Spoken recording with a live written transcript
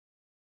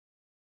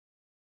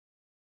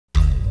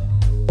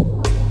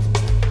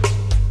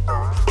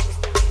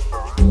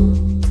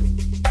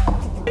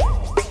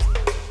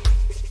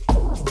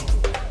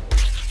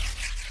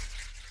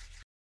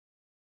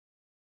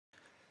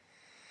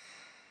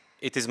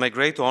It is my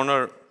great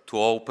honor to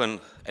open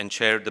and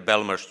chair the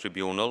Belmarsh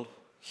Tribunal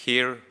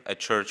here at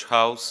Church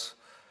House,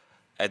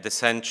 at the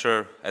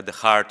center, at the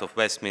heart of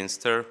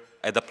Westminster,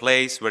 at a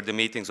place where the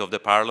meetings of the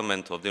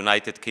Parliament of the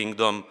United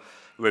Kingdom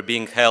were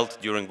being held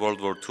during World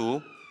War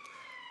II,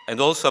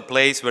 and also a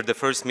place where the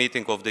first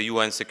meeting of the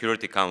UN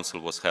Security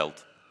Council was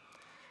held.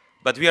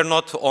 But we are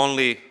not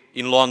only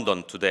in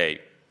London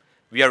today,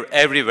 we are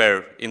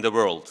everywhere in the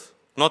world,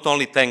 not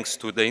only thanks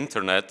to the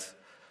internet,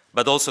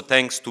 but also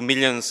thanks to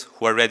millions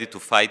who are ready to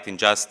fight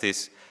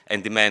injustice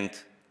and demand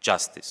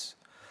justice.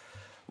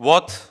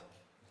 What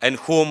and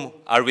whom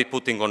are we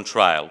putting on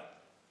trial?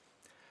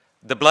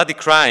 The bloody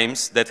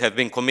crimes that have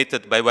been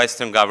committed by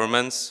Western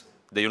governments,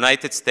 the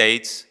United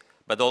States,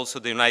 but also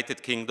the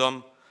United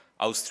Kingdom,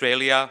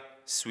 Australia,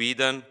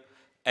 Sweden,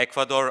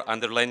 Ecuador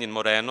under Lenin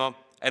Moreno,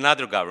 and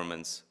other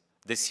governments,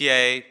 the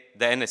CIA,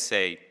 the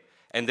NSA,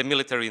 and the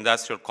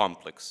military-industrial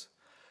complex.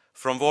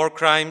 From war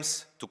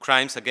crimes to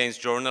crimes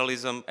against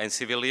journalism and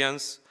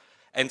civilians,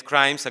 and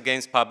crimes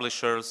against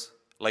publishers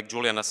like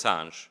Julian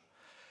Assange.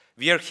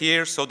 We are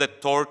here so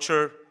that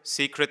torture,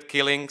 secret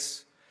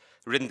killings,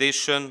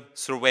 rendition,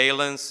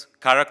 surveillance,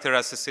 character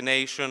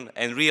assassination,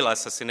 and real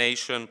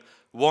assassination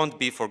won't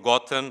be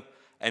forgotten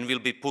and will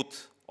be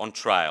put on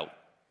trial.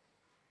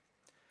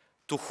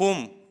 To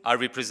whom are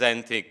we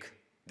presenting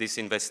this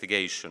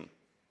investigation?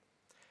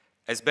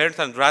 As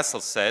Bertrand Russell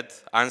said,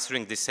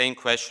 answering the same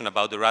question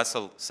about the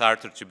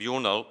Russell-Sartre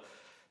Tribunal,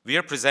 we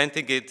are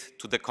presenting it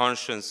to the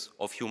conscience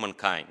of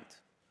humankind.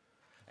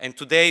 And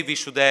today we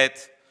should add,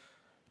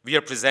 we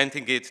are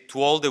presenting it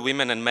to all the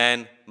women and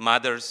men,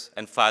 mothers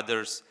and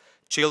fathers,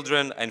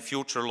 children and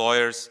future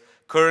lawyers,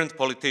 current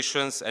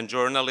politicians and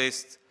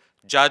journalists,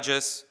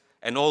 judges,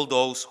 and all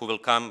those who will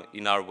come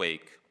in our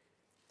wake.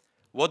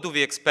 What do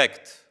we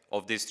expect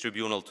of this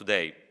tribunal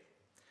today?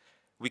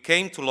 We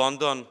came to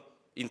London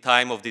in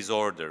time of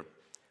disorder.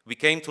 We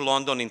came to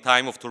London in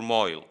time of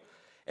turmoil,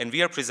 and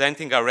we are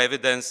presenting our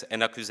evidence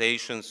and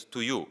accusations to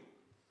you,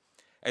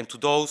 and to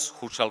those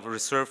who shall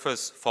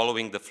resurface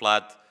following the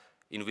flood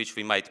in which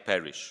we might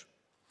perish.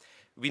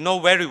 We know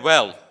very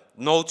well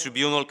no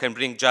tribunal can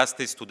bring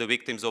justice to the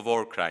victims of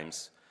war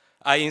crimes.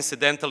 I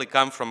incidentally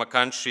come from a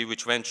country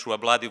which went through a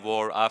bloody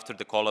war after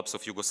the collapse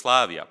of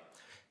Yugoslavia.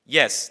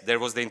 Yes, there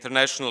was the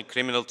International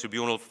Criminal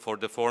Tribunal for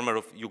the former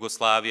of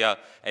Yugoslavia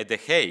at The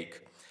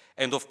Hague,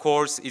 and of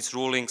course its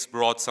rulings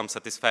brought some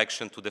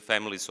satisfaction to the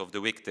families of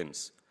the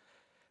victims.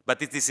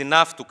 But it is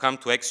enough to come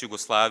to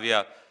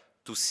ex-Yugoslavia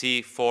to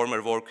see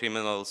former war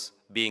criminals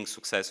being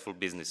successful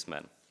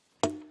businessmen.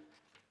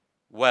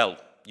 Well,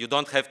 you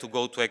don't have to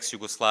go to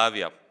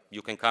ex-Yugoslavia.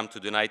 You can come to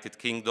the United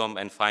Kingdom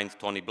and find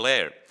Tony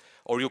Blair.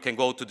 Or you can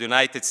go to the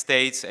United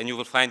States and you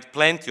will find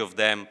plenty of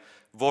them,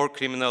 war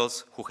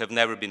criminals who have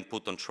never been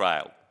put on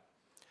trial.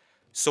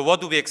 So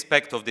what do we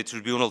expect of the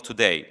tribunal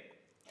today?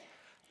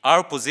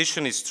 Our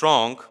position is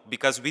strong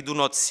because we do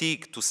not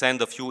seek to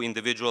send a few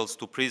individuals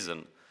to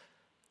prison.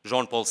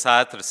 Jean-Paul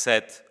Sartre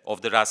said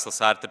of the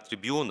Russell-Sartre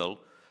Tribunal,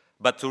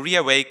 but to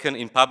reawaken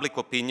in public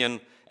opinion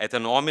at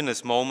an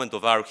ominous moment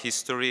of our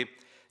history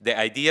the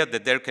idea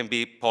that there can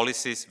be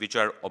policies which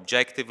are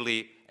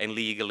objectively and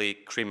legally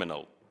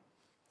criminal.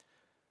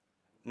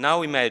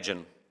 Now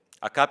imagine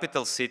a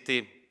capital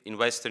city in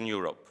Western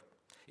Europe,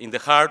 in the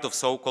heart of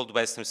so-called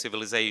Western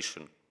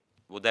civilization,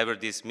 whatever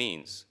this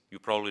means. You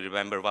probably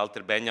remember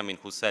Walter Benjamin,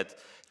 who said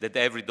that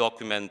every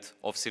document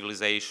of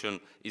civilization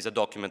is a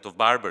document of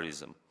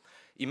barbarism.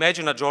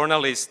 Imagine a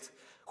journalist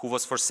who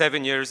was for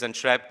 7 years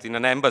entrapped in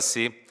an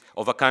embassy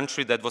of a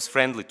country that was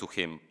friendly to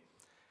him.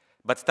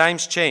 But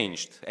times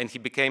changed, and he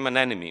became an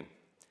enemy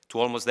to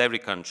almost every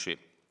country.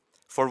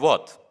 For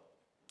what?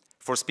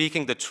 For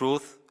speaking the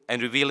truth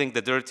and revealing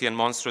the dirty and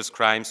monstrous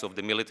crimes of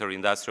the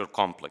military-industrial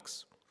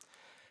complex.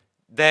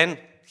 Then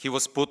he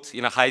was put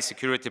in a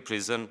high-security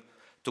prison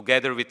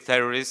together with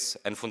terrorists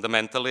and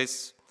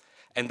fundamentalists,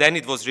 and then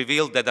it was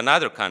revealed that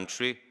another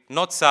country,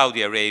 not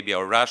Saudi Arabia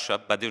or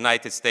Russia, but the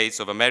United States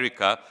of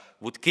America,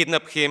 would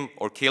kidnap him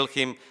or kill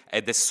him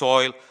at the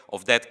soil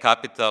of that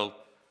capital,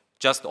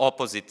 just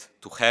opposite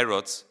to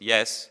Harrods,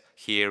 yes,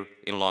 here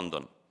in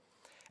London.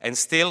 And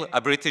still,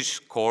 a British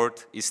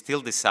court is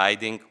still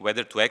deciding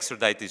whether to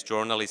extradite this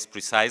journalist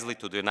precisely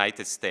to the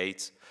United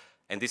States,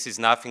 and this is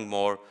nothing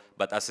more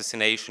but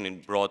assassination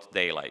in broad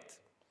daylight.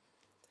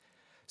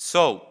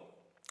 So,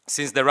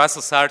 since the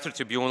Russell-Sartre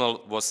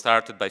Tribunal was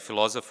started by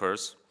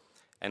philosophers,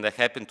 and I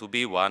happen to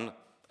be one,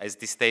 as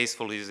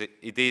distasteful as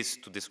it is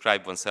to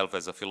describe oneself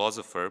as a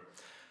philosopher,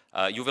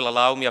 you will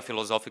allow me a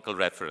philosophical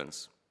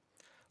reference.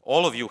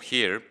 All of you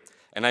here,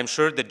 and I'm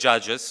sure the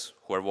judges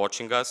who are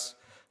watching us,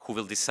 who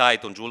will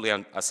decide on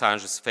Julian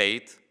Assange's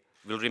fate,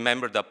 will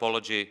remember the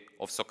Apology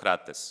of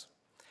Socrates,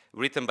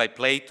 written by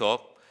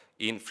Plato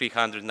in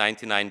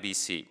 399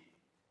 BC.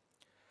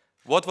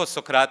 What was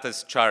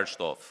Socrates charged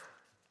of?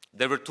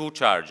 There were two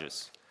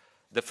charges.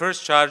 The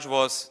first charge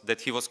was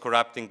that he was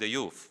corrupting the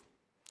youth.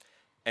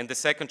 And the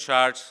second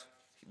charge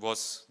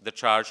was the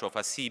charge of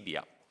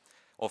aceibia,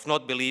 of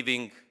not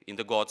believing in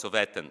the gods of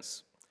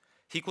Athens.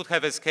 He could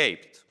have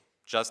escaped,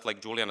 just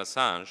like Julian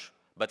Assange,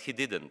 but he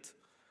didn't,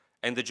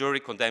 and the jury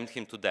condemned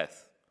him to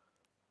death.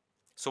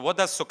 So what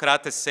does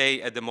Socrates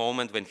say at the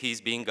moment when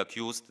he's being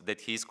accused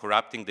that he's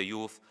corrupting the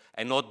youth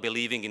and not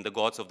believing in the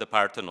gods of the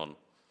Parthenon?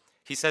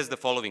 He says the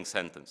following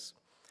sentence: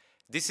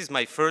 "This is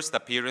my first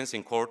appearance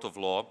in court of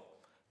law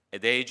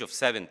at the age of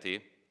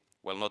 70,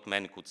 well, not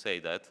many could say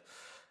that,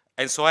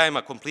 and so I am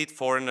a complete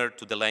foreigner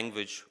to the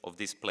language of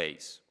this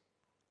place."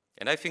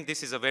 And I think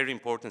this is a very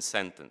important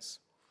sentence.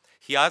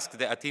 He asked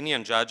the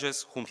Athenian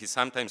judges, whom he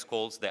sometimes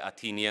calls the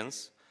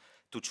Athenians,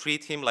 to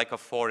treat him like a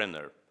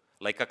foreigner,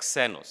 like a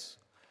xenos.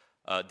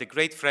 The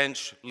great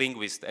French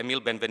linguist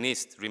Émile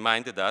Benveniste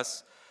reminded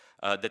us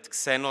that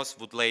xenos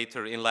would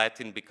later in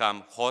Latin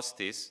become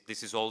hostis.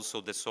 This is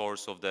also the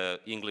source of the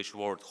English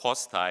word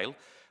hostile,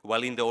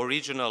 while in the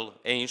original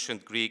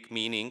ancient Greek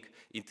meaning,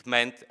 it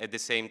meant at the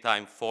same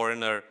time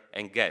foreigner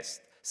and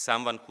guest,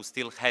 someone who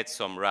still had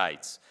some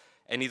rights.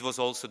 And it was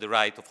also the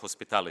right of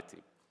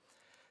hospitality.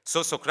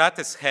 So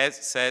Socrates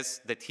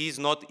says that he is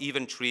not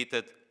even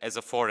treated as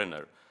a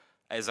foreigner,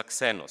 as a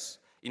xenos.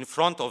 In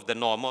front of the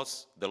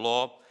nomos, the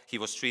law, he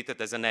was treated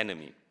as an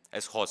enemy,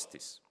 as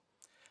hostis.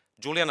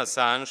 Julian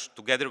Assange,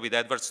 together with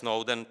Edward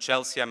Snowden,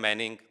 Chelsea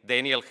Manning,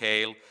 Daniel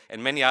Hale,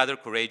 and many other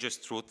courageous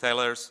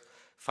truth-tellers,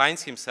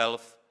 finds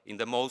himself in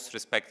the most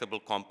respectable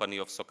company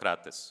of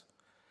Socrates.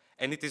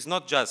 And it is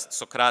not just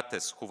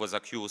Socrates who was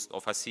accused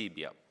of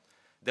aceibia.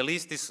 The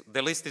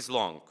list is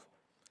long.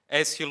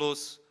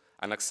 Aeschylus,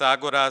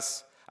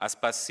 Anaxagoras,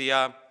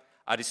 Aspasia,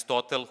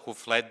 Aristotle, who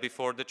fled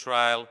before the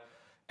trial,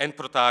 and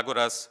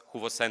Protagoras, who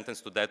was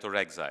sentenced to death or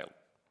exile.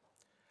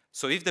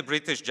 So if the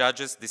British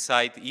judges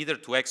decide either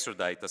to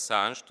extradite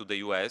Assange to the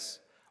US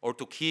or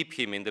to keep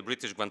him in the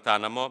British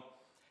Guantanamo,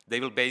 they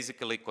will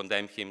basically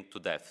condemn him to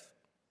death.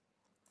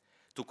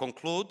 To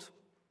conclude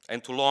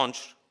and to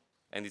launch,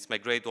 and it's my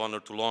great honor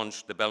to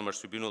launch the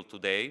Belmarsh Tribunal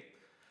today,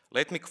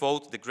 let me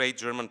quote the great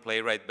German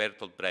playwright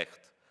Bertolt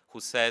Brecht,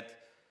 who said,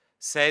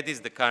 "Sad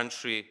is the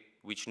country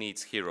which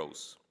needs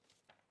heroes."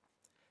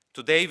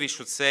 Today we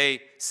should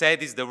say,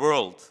 sad is the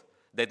world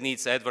that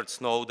needs Edward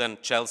Snowden,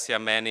 Chelsea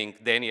Manning,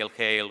 Daniel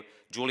Hale,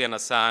 Julian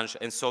Assange,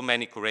 and so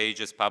many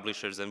courageous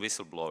publishers and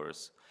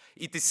whistleblowers.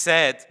 It is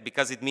sad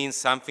because it means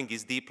something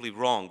is deeply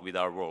wrong with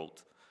our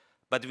world,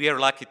 but we are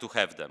lucky to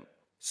have them.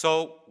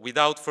 So,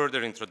 without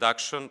further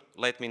introduction,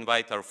 let me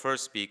invite our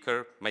first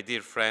speaker, my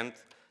dear friend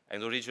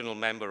and original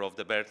member of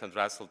the Bertrand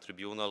Russell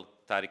Tribunal,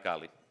 Tariq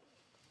Ali.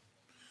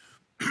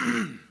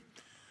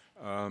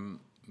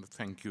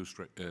 Thank you,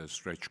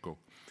 Strechko.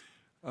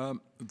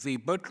 The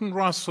Bertrand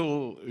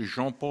Russell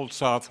Jean-Paul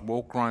Sartre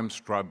War Crimes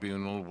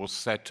Tribunal was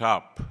set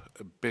up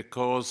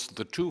because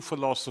the two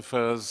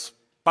philosophers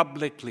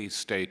publicly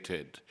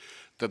stated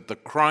that the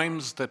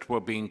crimes that were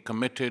being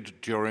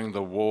committed during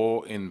the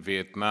war in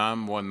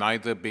Vietnam were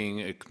neither being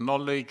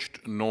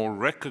acknowledged nor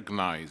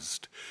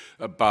recognized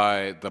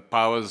by the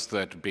powers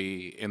that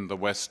be in the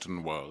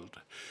Western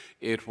world.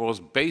 It was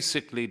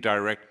basically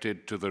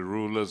directed to the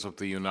rulers of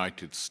the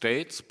United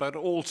States, but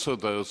also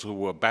those who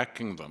were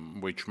backing them,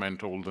 which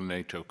meant all the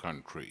NATO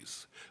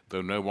countries,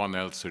 though no one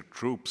else had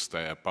troops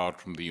there apart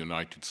from the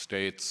United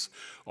States,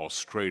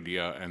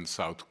 Australia, and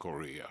South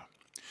Korea.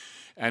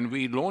 And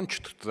we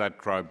launched that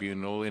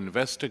tribunal.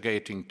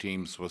 Investigating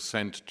teams were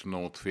sent to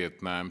North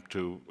Vietnam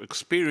to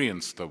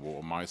experience the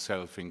war,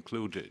 myself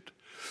included.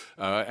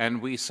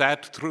 And we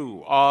sat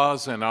through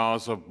hours and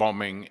hours of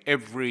bombing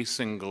every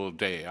single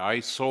day. I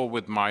saw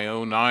with my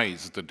own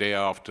eyes the day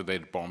after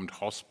they'd bombed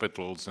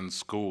hospitals and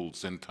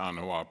schools in Thanh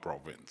Hoa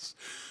province.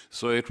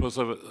 So it was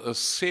a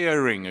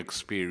searing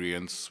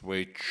experience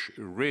which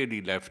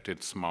really left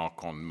its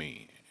mark on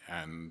me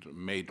and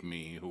made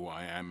me who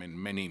I am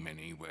in many,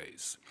 many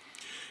ways.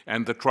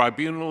 And the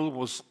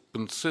tribunal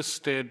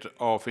consisted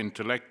of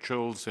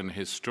intellectuals and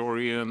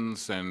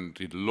historians and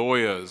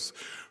lawyers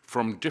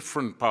from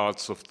different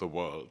parts of the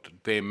world.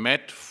 They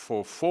met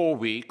for 4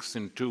 weeks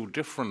in 2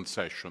 different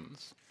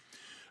sessions.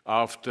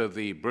 After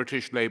the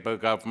British Labour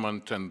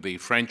government and the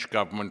French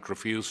government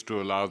refused to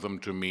allow them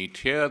to meet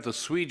here, the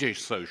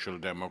Swedish Social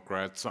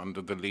Democrats,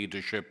 under the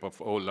leadership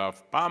of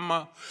Olof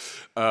Palme,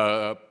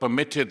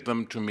 permitted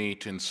them to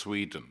meet in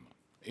Sweden.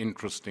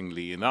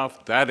 Interestingly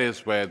enough, that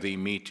is where the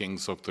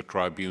meetings of the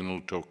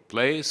tribunal took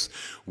place.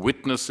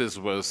 Witnesses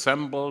were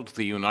assembled.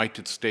 The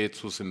United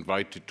States was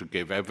invited to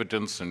give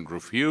evidence and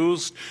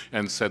refused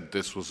and said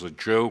this was a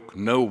joke.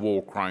 No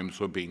war crimes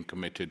were being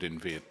committed in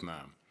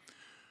Vietnam.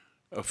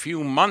 A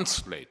few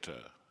months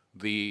later,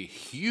 the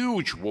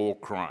huge war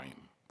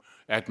crime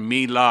at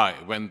My Lai,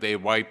 when they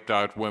wiped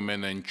out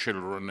women and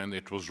children and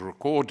it was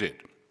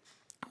recorded,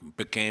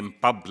 became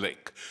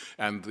public,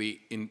 and the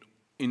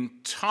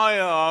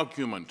entire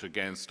argument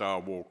against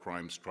our War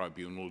Crimes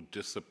Tribunal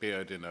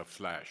disappeared in a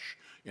flash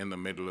in the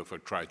middle of a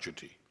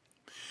tragedy.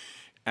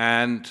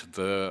 And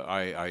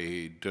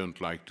I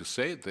don't like to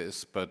say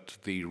this, but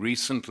the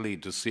recently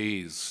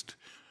deceased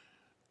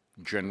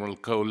General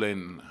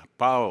Colin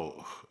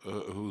Powell,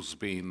 who's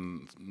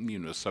been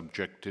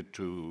subjected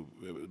to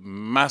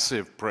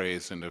massive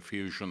praise and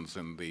effusions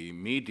in the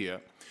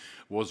media,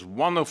 was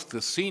one of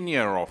the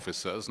senior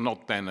officers,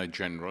 not then a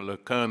general, a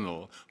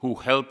colonel, who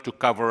helped to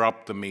cover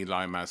up the My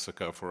Lai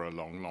massacre for a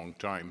long, long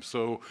time.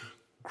 So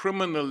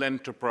criminal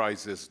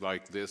enterprises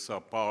like this are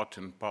part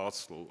and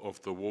parcel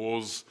of the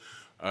wars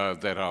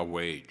that are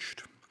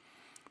waged.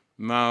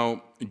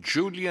 Now,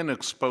 Julian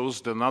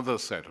exposed another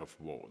set of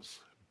wars.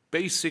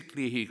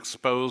 Basically, he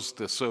exposed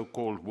the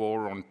so-called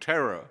war on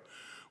terror,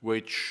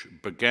 which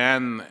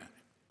began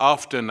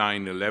after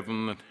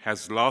 9/11,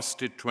 has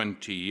lasted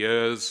 20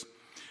 years,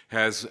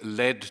 has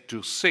led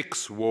to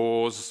 6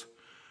 wars,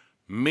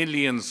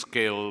 millions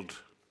killed,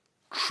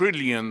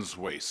 trillions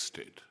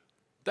wasted.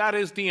 That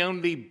is the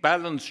only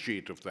balance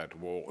sheet of that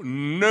war.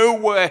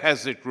 Nowhere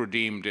has it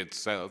redeemed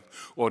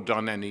itself or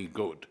done any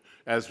good,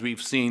 as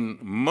we've seen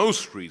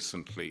most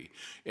recently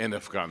in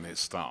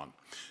Afghanistan.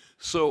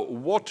 So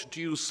what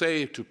do you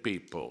say to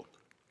people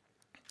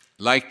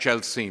like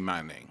Chelsea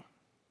Manning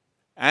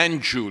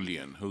and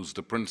Julian, who's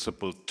the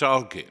principal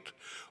target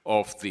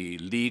of the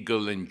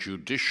legal and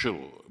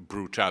judicial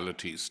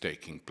brutalities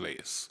taking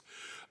place,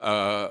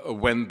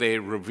 when they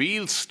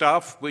reveal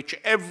stuff which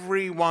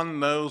everyone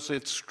knows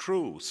it's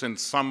true,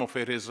 since some of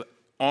it is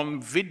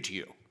on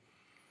video?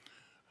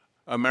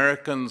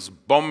 Americans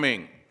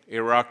bombing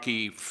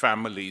Iraqi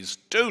families,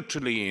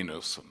 totally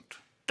innocent,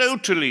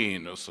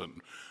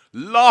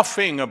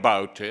 laughing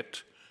about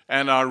it,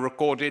 and are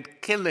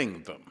recorded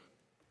killing them.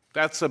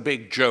 That's a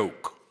big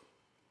joke.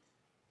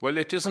 Well,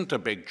 it isn't a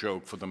big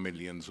joke for the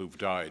millions who've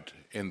died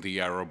in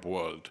the Arab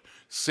world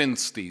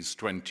since these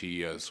 20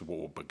 years'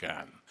 war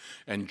began.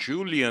 And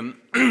Julian,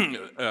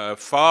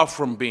 far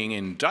from being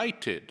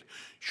indicted,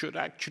 should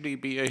actually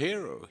be a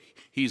hero.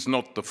 He's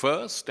not the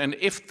first, and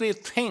if they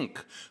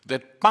think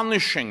that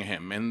punishing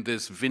him in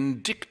this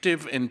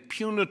vindictive and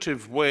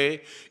punitive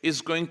way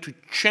is going to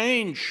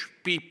change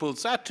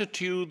people's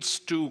attitudes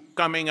to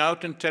coming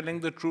out and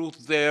telling the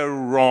truth, they're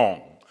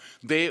wrong.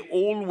 They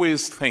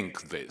always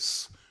think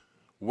this.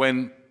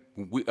 When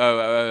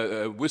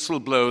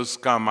whistleblowers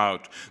come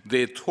out,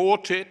 they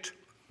thought it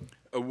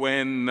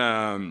when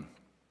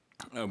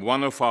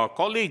one of our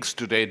colleagues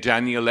today,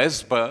 Daniel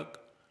Ellsberg,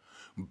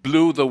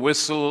 blew the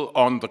whistle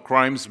on the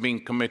crimes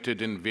being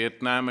committed in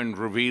Vietnam and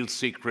revealed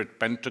secret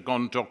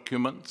Pentagon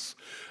documents,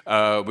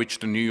 which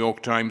the New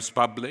York Times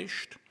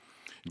published.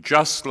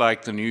 Just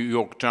like the New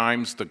York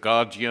Times, The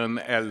Guardian,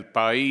 El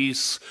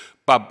País,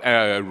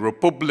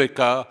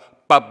 Republica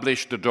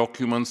published the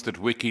documents that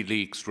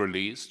WikiLeaks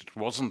released. It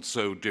wasn't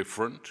so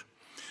different.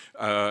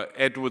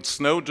 Edward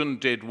Snowden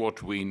did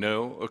what we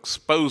know,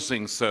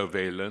 exposing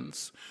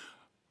surveillance.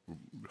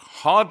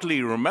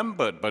 Hardly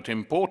remembered, but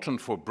important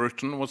for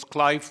Britain, was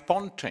Clive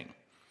Ponting,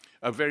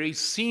 a very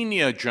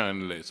senior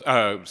journalist,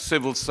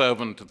 civil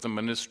servant at the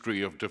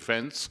Ministry of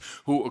Defense,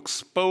 who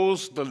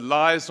exposed the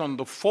lies on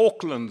the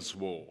Falklands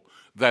War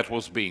that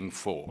was being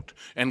fought.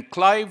 And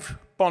Clive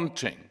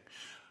Ponting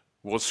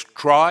was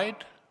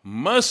tried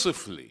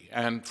mercifully,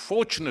 and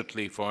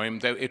fortunately for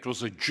him, it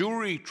was a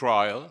jury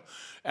trial,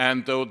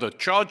 and though the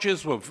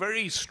charges were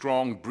very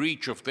strong,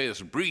 breach of this,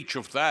 breach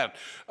of that,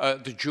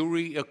 the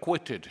jury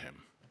acquitted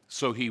him,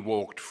 so he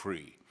walked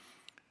free.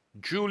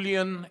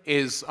 Julian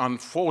is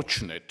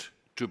unfortunate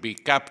to be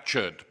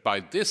captured by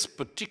this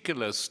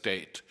particular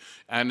state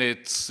and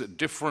its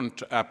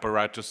different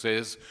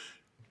apparatuses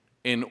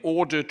in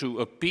order to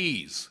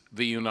appease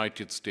the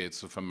United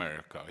States of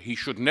America. He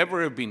should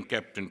never have been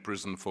kept in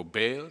prison for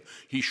bail.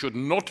 He should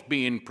not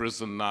be in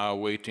prison now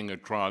awaiting a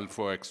trial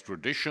for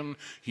extradition.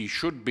 He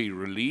should be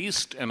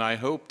released, and I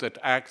hope that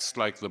acts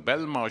like the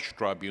Belmarsh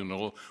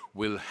Tribunal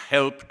will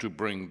help to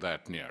bring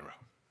that nearer.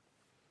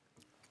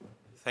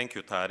 Thank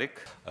you, Tariq.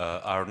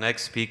 Our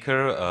next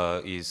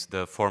speaker is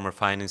the former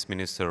finance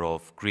minister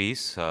of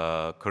Greece,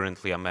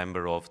 currently a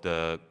member of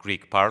the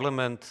Greek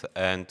parliament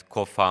and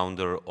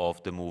co-founder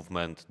of the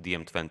movement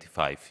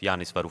DiEM25,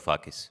 Yannis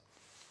Varoufakis.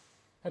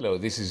 Hello,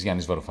 this is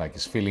Yannis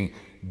Varoufakis, feeling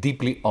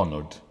deeply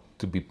honored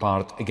to be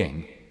part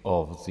again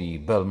of the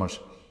Belmarsh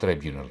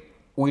Tribunal.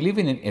 We live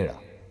in an era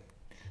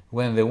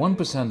when the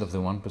 1% of the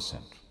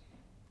 1%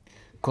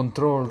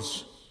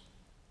 controls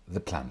the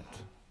planet,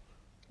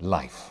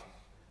 life,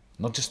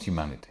 not just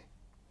humanity,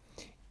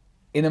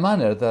 in a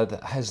manner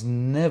that has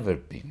never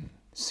been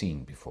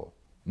seen before.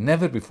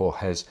 Never before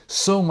has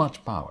so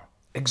much power,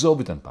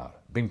 exorbitant power,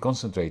 been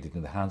concentrated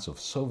in the hands of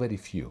so very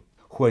few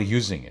who are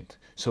using it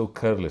so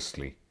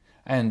carelessly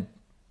and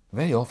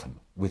very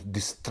often with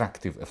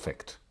destructive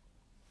effect.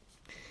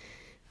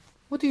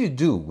 What do you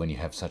do when you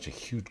have such a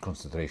huge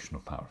concentration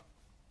of power?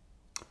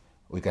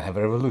 We can have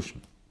a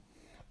revolution.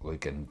 We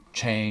can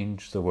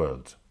change the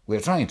world.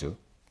 We're trying to,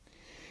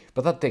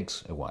 but that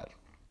takes a while.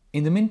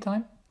 In the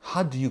meantime,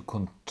 how do you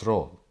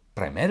control,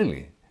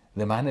 primarily,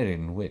 the manner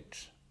in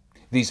which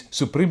these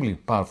supremely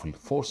powerful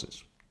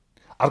forces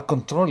are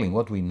controlling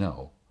what we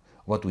know,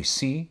 what we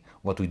see,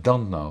 what we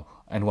don't know,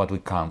 and what we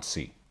can't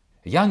see?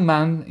 A young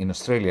man in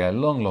Australia a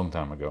long, long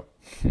time ago,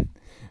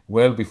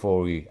 well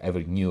before we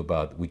ever knew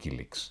about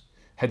WikiLeaks,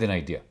 had an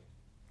idea.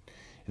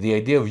 The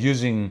idea of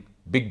using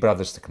Big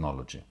Brother's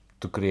technology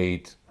to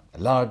create a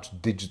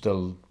large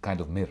digital kind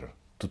of mirror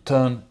to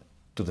turn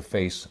to the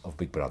face of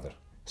Big Brother,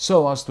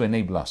 so as to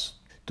enable us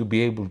to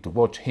be able to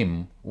watch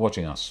him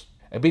watching us,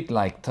 a bit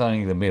like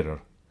turning the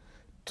mirror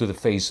to the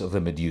face of the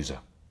Medusa.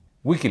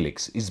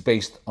 WikiLeaks is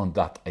based on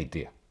that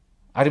idea.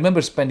 I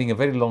remember spending a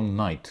very long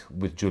night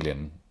with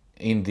Julian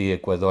in the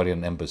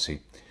Ecuadorian embassy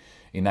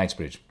in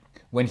Knightsbridge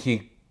when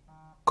he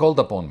called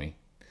upon me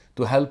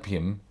to help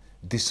him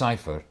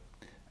decipher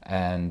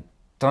and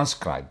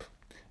transcribe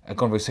a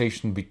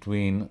conversation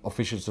between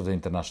officials of the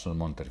International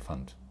Monetary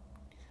Fund.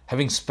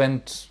 Having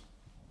spent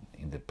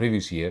in the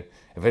previous year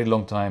a very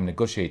long time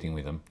negotiating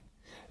with them,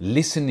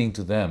 listening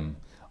to them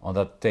on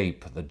that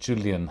tape that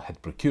Julian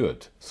had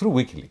procured through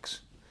WikiLeaks,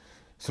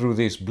 through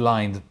this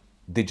blind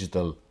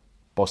digital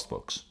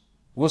postbox,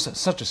 was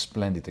such a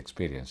splendid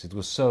experience. It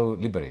was so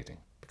liberating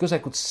because I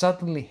could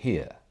suddenly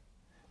hear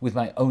with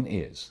my own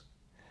ears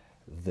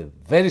the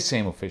very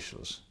same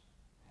officials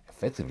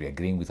effectively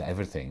agreeing with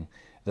everything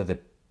that the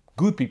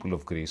good people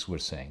of Greece were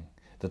saying,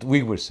 that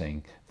we were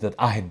saying, that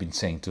I had been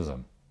saying to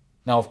them.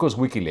 Now, of course,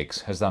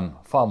 WikiLeaks has done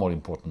far more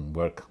important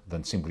work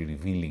than simply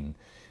revealing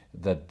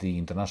that the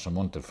International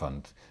Monetary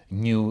Fund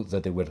knew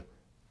that they were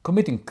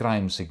committing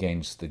crimes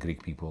against the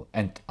Greek people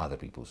and other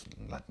peoples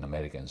in Latin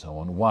America and so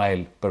on,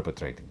 while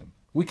perpetrating them.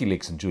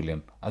 WikiLeaks and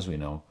Julian, as we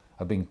know,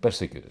 are being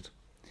persecuted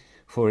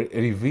for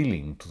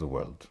revealing to the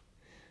world,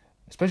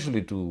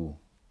 especially to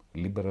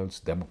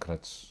liberals,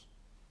 Democrats,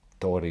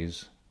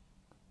 Tories,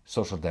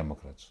 Social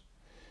Democrats,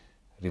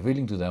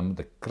 revealing to them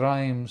the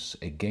crimes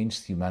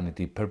against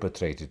humanity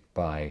perpetrated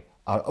by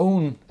our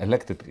own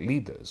elected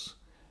leaders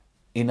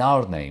in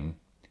our name,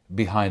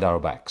 behind our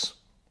backs.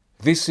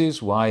 This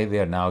is why they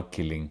are now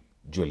killing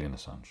Julian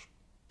Assange.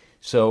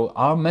 So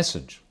our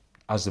message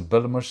as the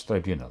Belmarsh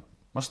Tribunal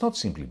must not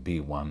simply be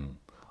one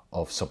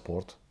of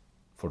support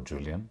for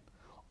Julian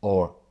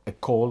or a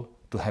call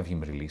to have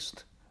him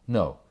released.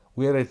 No,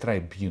 we are a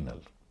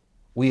tribunal.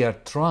 We are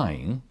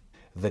trying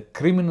the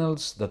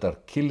criminals that are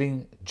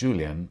killing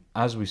Julian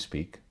as we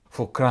speak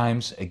for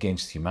crimes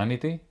against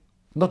humanity,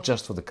 not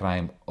just for the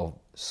crime of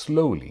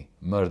slowly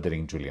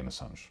murdering Julian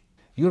Assange.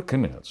 You're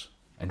criminals,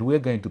 and we're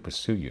going to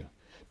pursue you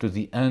to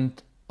the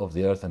end of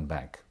the earth and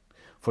back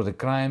for the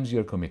crimes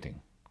you're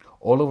committing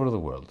all over the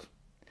world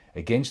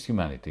against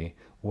humanity,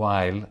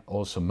 while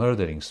also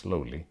murdering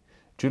slowly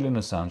Julian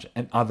Assange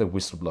and other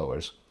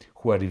whistleblowers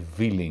who are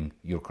revealing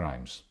your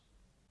crimes.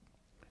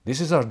 This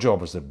is our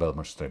job as the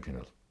Belmarsh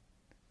Tribunal.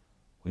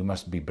 We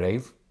must be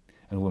brave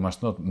and we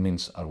must not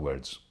mince our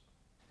words.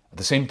 At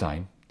the same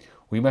time,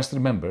 we must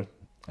remember,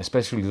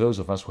 especially those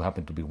of us who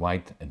happen to be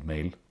white and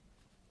male,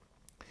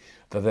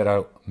 that there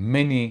are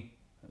many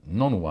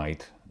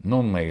non-white,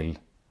 non-male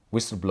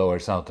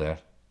whistleblowers out there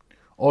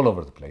all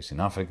over the place,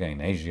 in Africa,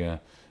 in Asia,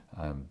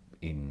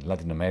 in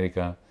Latin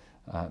America,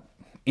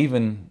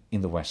 even in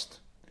the West,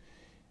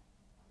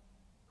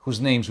 whose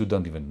names we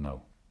don't even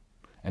know,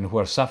 and who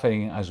are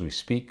suffering as we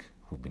speak,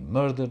 who've been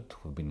murdered,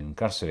 who've been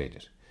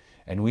incarcerated.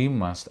 And we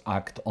must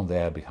act on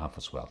their behalf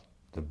as well.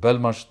 The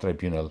Belmarsh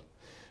Tribunal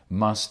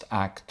must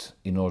act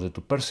in order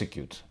to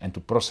persecute and to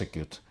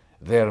prosecute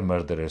their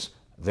murderers,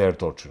 their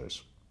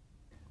torturers.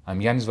 I'm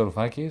Yannis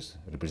Varoufakis,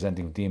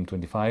 representing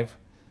DiEM25.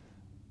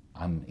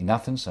 I'm in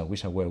Athens. I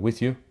wish I were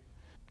with you.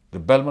 The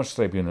Belmarsh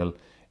Tribunal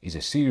is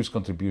a serious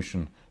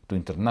contribution to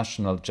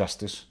international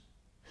justice,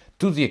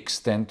 to the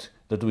extent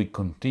that we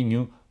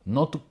continue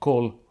not to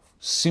call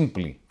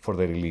simply for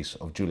the release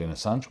of Julian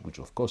Assange, which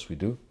of course we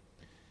do,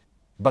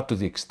 but to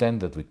the extent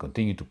that we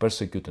continue to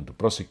persecute and to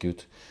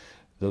prosecute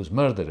those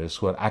murderers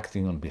who are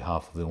acting on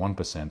behalf of the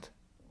 1%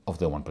 of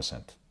the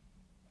 1%.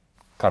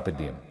 Carpe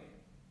diem.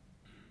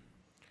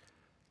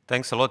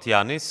 Thanks a lot,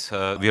 Yannis.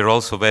 We are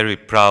also very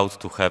proud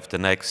to have the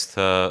next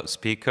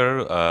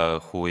speaker,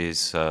 who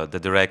is the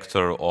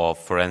Director of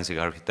Forensic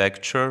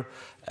Architecture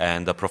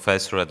and a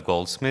professor at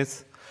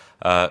Goldsmith,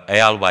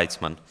 Eyal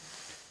Weizman.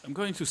 I'm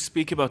going to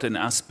speak about an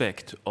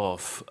aspect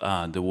of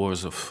the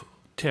wars of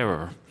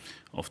terror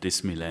of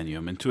this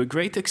millennium. And to a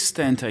great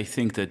extent, I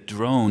think that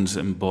drones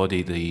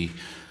embody the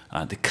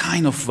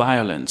kind of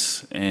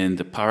violence and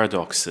the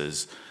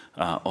paradoxes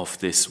of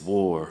this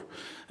war.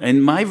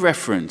 And my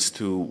reference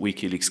to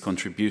WikiLeaks'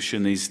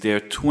 contribution is their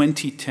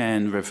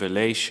 2010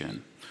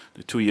 revelation.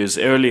 2 years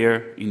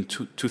earlier, in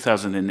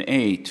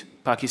 2008,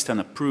 Pakistan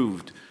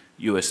approved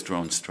US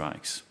drone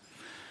strikes.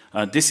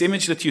 This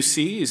image that you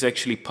see is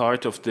actually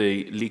part of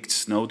the leaked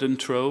Snowden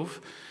trove,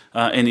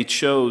 and it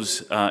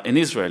shows an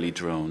Israeli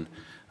drone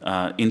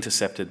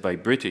intercepted by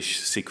British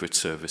secret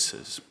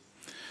services.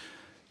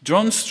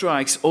 Drone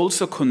strikes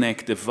also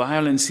connect the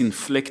violence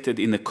inflicted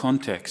in the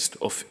context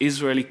of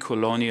Israeli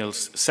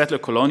settler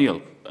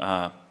colonial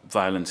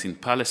violence in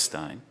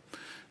Palestine,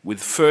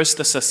 with first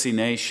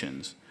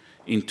assassinations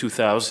in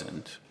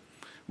 2000,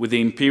 with the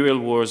imperial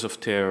wars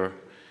of terror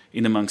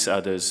in, amongst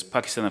others,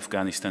 Pakistan,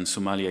 Afghanistan,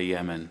 Somalia,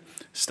 Yemen,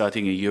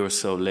 starting a year or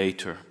so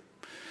later.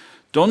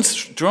 Drone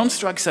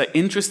strikes are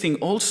interesting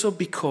also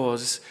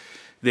because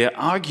they are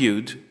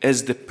argued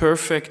as the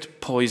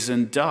perfect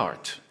poison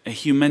dart, a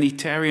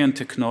humanitarian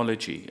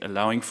technology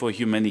allowing for a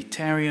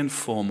humanitarian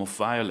form of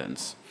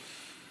violence.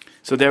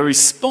 So their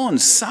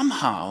response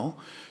somehow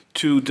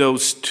to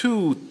those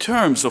two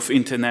terms of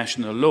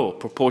international law,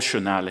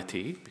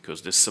 proportionality,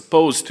 because they're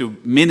supposed to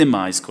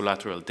minimize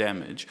collateral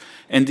damage,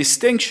 and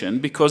distinction,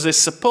 because they're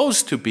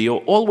supposed to be,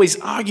 or always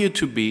argued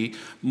to be,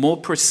 more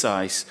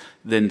precise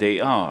than they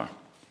are.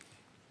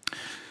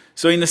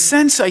 So in a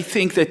sense, I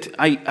think that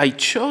I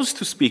chose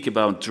to speak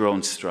about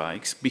drone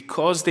strikes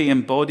because they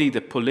embody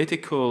the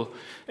political,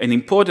 an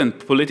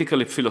important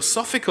political and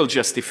philosophical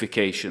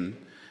justification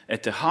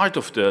at the heart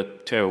of the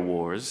terror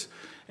wars,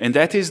 and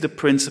that is the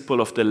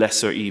principle of the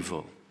lesser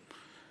evil,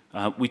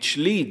 which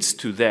leads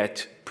to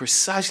that,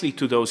 precisely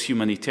to those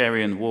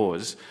humanitarian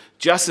wars,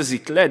 just as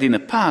it led in the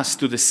past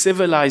to the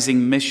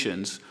civilizing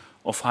missions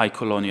of high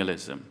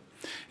colonialism.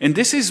 And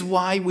this is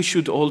why we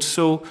should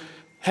also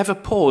have a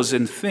pause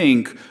and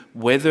think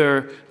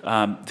whether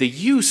the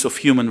use of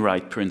human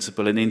rights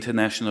principle and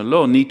international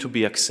law need to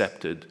be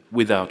accepted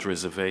without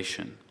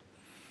reservation.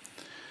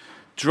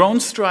 Drone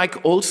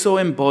strike also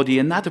embody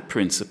another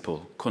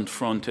principle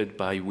confronted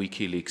by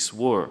WikiLeaks'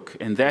 work,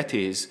 and that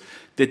is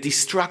the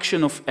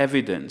destruction of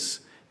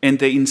evidence and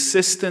the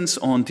insistence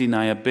on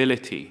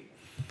deniability.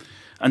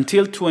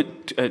 Until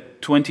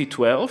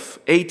 2012,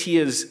 8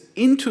 years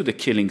into the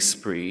killing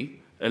spree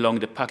along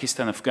the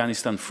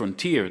Pakistan-Afghanistan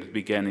frontier that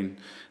began in,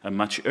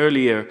 much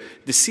earlier,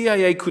 the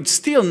CIA could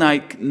still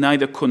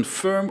neither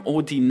confirm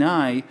or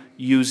deny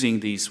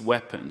using these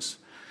weapons.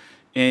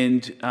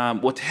 And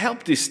what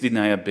helped this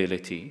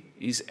deniability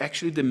is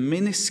actually the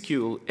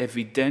minuscule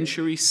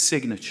evidentiary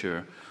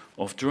signature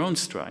of drone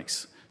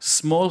strikes.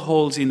 Small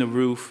holes in a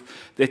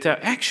roof that are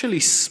actually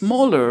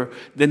smaller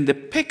than the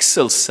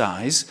pixel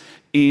size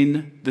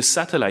in the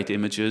satellite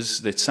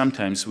images that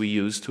sometimes we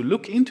use to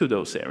look into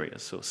those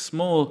areas. So a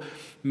small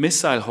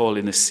missile hole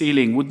in the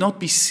ceiling would not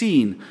be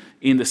seen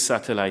in the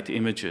satellite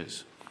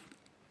images.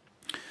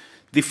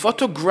 The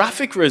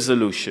photographic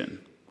resolution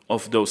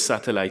of those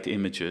satellite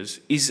images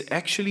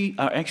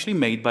are actually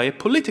made by a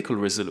political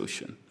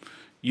resolution.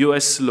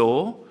 US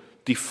law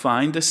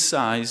defined the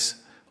size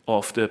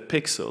of the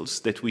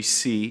pixels that we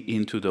see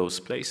into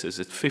those places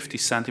at 50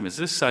 centimeters,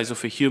 the size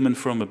of a human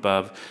from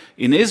above.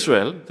 In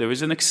Israel, there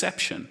is an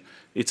exception.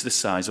 It's the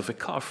size of a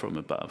car from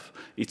above.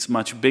 It's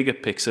much bigger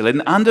pixel.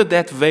 And under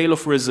that veil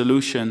of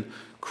resolution,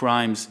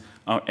 crimes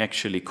are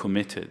actually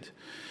committed.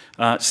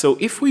 So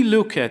if we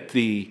look at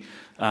the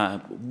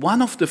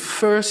one of the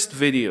first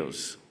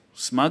videos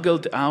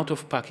smuggled out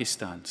of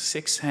Pakistan,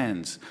 6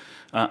 hands,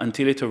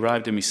 until it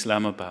arrived in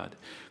Islamabad,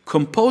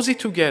 compose it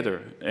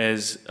together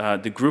as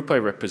the group I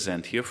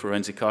represent here,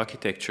 Forensic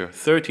Architecture,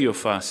 30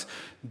 of us,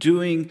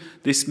 doing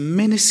this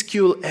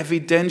minuscule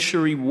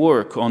evidentiary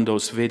work on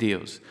those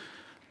videos,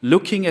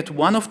 looking at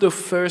one of the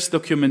first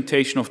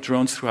documentation of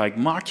drone strike,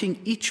 marking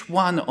each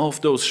one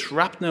of those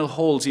shrapnel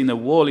holes in a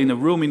wall in a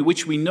room in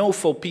which we know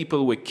 4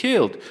 people were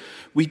killed.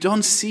 We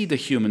don't see the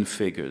human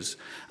figures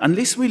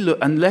unless we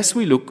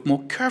look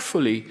more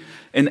carefully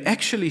and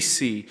actually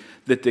see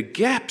that the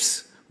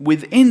gaps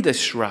within the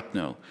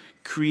shrapnel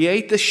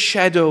create the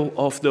shadow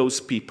of those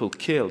people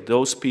killed.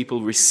 Those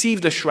people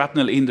received the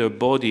shrapnel in their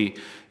body,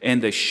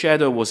 and the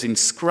shadow was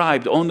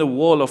inscribed on the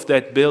wall of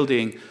that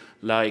building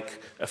like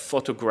a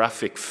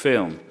photographic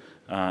film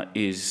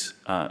is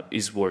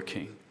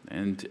working.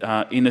 And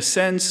in a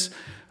sense,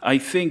 I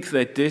think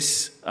that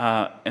this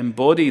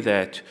embody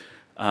that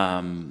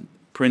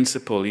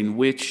principle in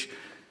which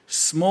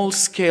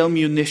small-scale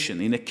munition,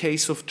 in a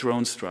case of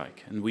drone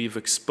strike, and we've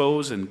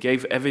exposed and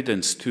gave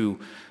evidence to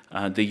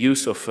the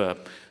use of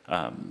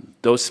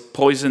those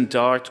poison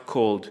dart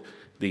called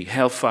the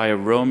Hellfire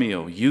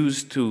Romeo,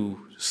 used to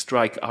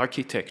strike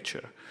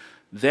architecture,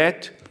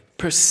 that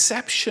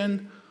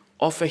perception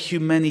of a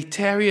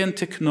humanitarian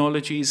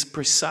technology is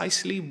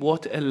precisely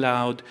what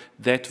allowed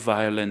that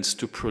violence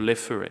to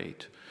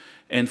proliferate,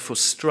 and for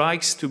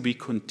strikes to be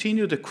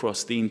continued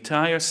across the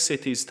entire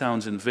cities,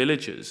 towns, and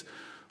villages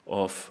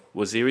of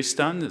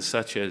Waziristan,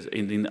 such as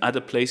in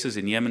other places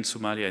in Yemen,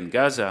 Somalia, and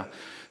Gaza,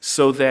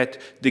 so that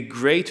the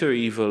greater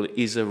evil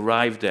is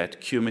arrived at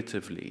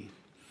cumulatively,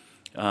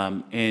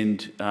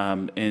 and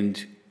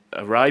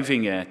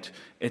arriving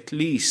at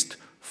least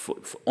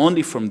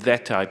only from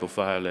that type of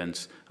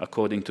violence,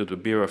 according to the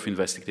Bureau of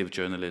Investigative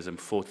Journalism,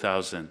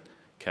 4,000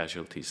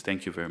 casualties.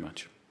 Thank you very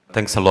much.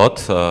 Thanks a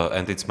lot,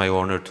 and it's my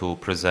honor to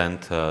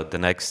present the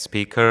next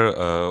speaker,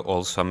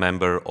 also a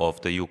member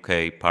of the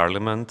UK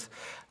Parliament,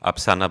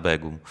 Afsana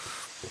Begum.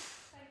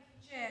 Thank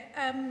you,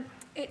 Chair.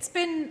 It's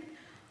been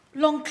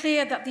long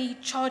clear that the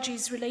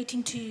charges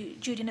relating to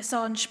Julian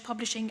Assange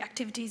publishing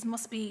activities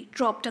must be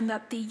dropped, and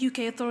that the UK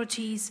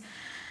authorities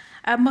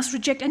must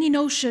reject any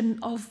notion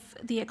of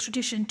the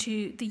extradition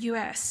to the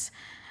US,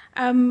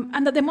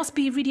 and that there must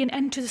be really an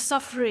end to the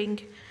suffering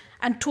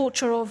and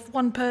torture of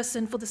one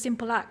person for the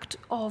simple act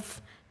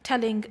of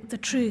telling the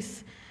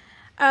truth.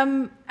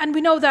 And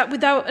we know that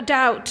without a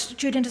doubt,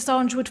 Julian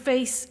Assange would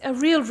face a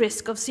real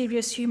risk of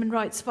serious human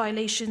rights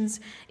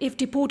violations if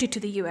deported to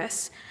the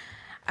US.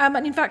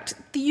 And in fact,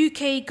 the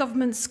UK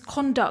government's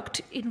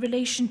conduct in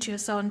relation to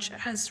Assange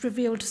has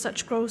revealed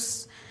such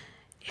gross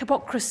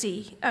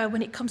hypocrisy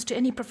when it comes to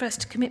any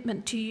professed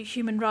commitment to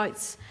human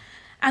rights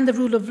and the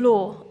rule of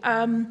law.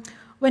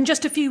 When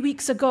just a few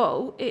weeks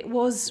ago, it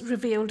was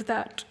revealed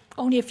that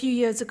only a few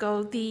years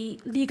ago, the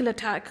legal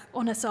attack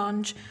on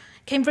Assange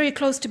came very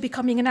close to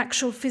becoming an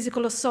actual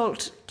physical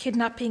assault,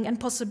 kidnapping, and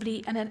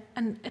possibly an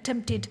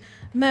attempted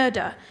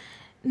murder.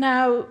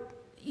 Now,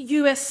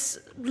 US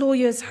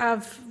lawyers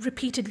have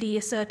repeatedly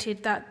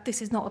asserted that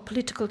this is not a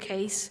political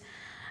case,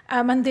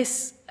 and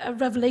this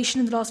revelation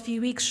in the last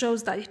few weeks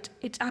shows that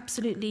it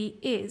absolutely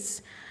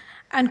is.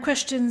 And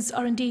questions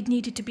are indeed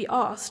needed to be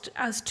asked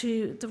as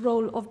to the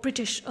role of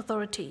British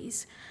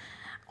authorities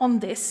on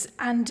this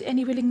and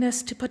any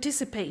willingness to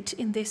participate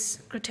in this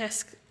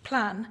grotesque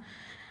plan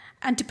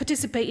and to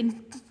participate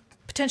in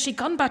potentially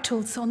gun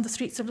battles on the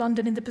streets of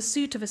London in the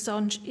pursuit of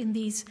Assange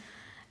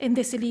in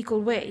this illegal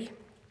way.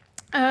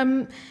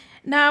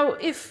 Now,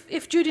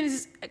 if Julian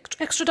is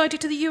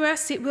extradited to the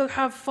US, it will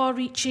have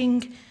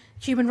far-reaching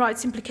human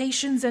rights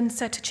implications and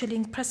set a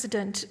chilling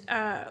precedent.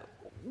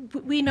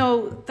 We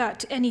know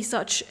that any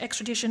such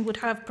extradition would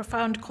have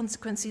profound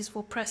consequences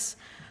for press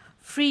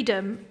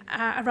freedom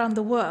around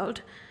the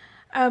world.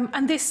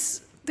 And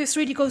this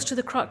really goes to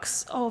the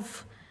crux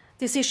of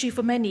this issue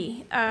for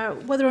many,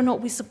 whether or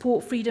not we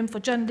support freedom for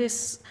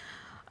journalists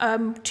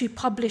to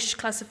publish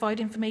classified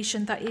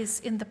information that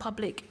is in the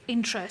public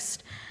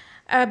interest.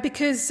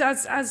 Because,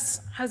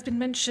 as has been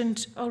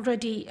mentioned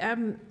already,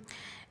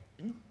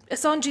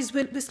 Assange's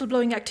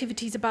whistleblowing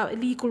activities about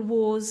illegal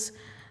wars,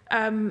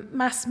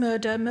 mass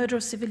murder, murder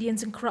of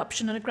civilians and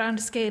corruption on a grand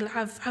scale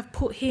have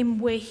put him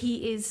where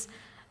he is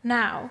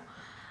now.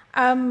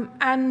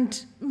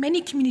 And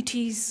many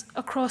communities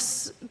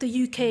across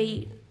the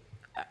UK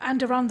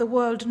and around the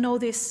world know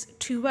this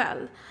too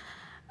well.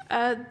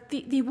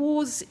 The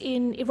wars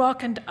in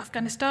Iraq and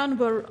Afghanistan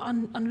were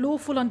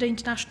unlawful under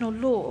international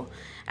law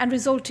and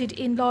resulted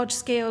in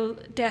large-scale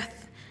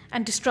death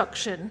and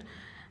destruction,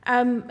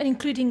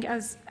 including,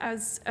 as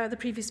the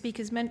previous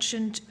speakers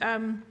mentioned,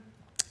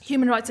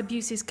 human rights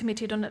abuses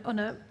committed on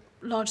a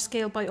large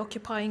scale by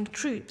occupying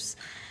troops.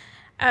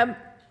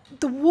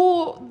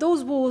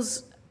 Those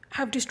wars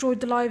have destroyed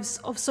the lives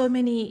of so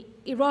many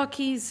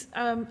Iraqis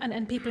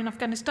and people in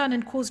Afghanistan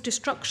and caused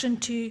destruction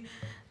to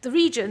the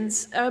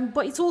regions,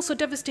 but it's also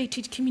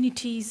devastated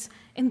communities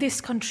in this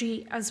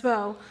country as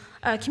well.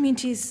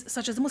 Communities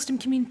such as the Muslim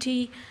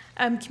community,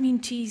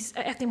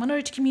 ethnic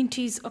minority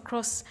communities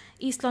across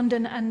East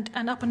London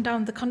and up and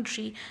down the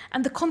country.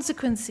 And the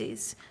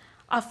consequences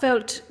are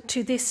felt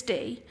to this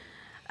day.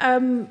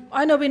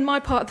 I know in my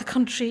part of the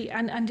country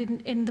and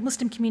in the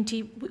Muslim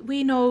community,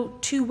 we know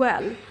too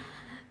well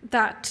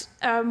that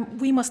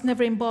we must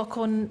never embark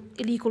on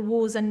illegal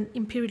wars and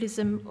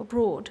imperialism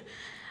abroad.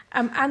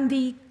 And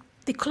the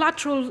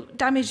collateral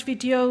damage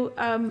video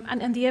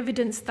and the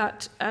evidence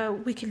that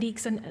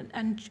WikiLeaks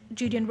and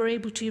Julian were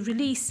able to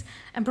release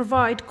and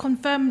provide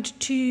confirmed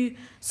to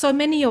so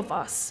many of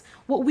us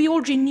what we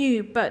already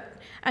knew,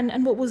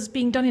 and what was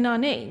being done in our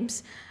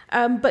names,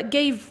 but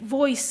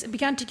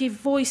began to give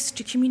voice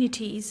to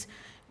communities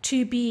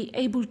to be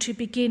able to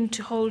begin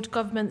to hold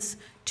governments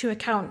to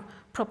account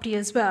properly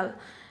as well.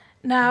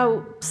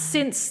 Now,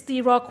 since the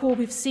Iraq War,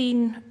 we've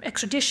seen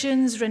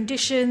extraditions,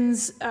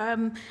 renditions,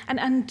 and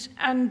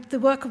the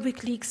work of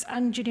WikiLeaks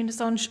and Julian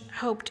Assange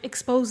helped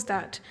expose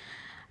that.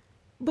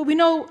 But we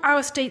know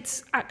our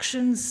state's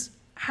actions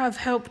have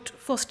helped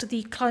foster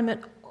the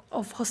climate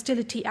of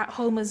hostility at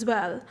home as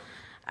well.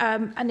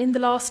 And in the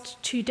last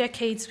 2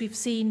 decades, we've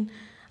seen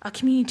our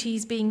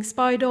communities being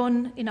spied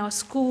on in our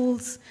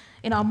schools,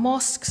 in our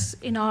mosques,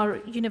 in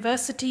our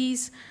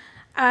universities,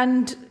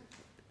 and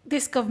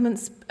this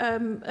government's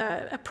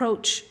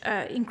approach,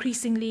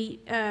 increasingly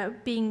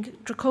being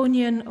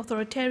draconian,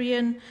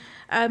 authoritarian,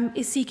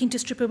 is seeking to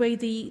strip away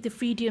the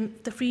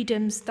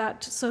freedoms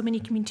that so many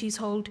communities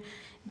hold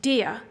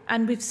dear.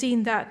 And we've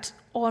seen that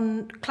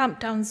on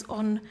clampdowns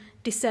on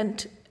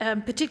dissent,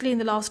 particularly in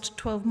the last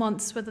 12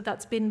 months, whether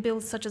that's been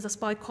bills such as the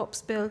Spy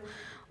Cops Bill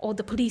or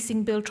the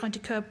policing bill trying to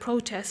curb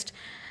protest.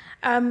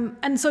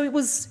 And so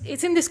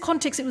it's in this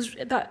context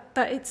that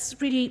it's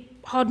really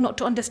hard not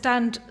to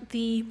understand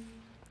the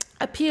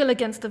appeal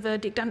against the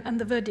verdict and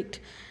the verdict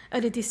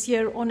earlier this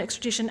year on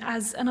extradition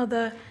as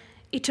another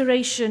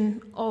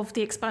iteration of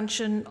the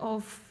expansion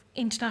of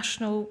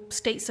international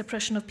state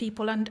suppression of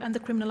people and the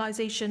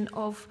criminalization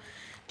of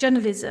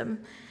journalism.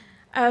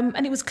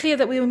 And it was clear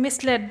that we were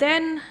misled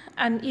then,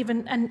 and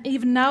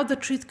even now the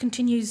truth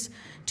continues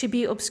to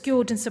be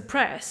obscured and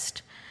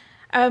suppressed.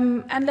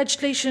 And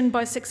legislation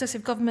by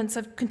successive governments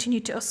have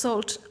continued to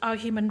assault our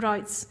human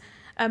rights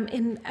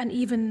in an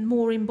even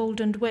more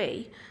emboldened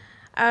way.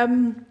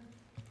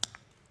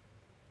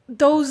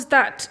 Those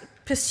that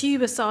pursue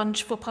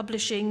Assange for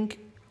publishing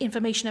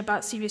information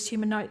about serious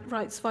human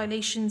rights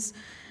violations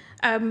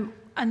and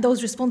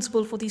those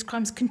responsible for these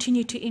crimes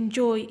continue to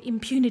enjoy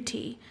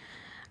impunity.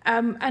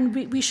 And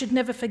we should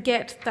never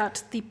forget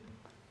that the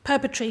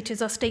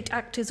perpetrators are state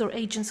actors or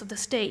agents of the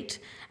state,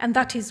 and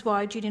that is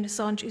why Julian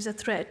Assange is a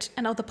threat,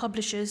 and other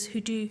publishers who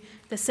do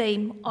the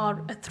same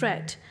are a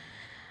threat.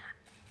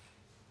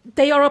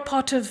 they are a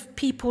part of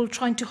people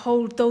trying to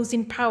hold those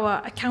in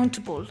power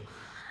accountable.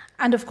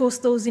 And of course,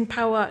 those in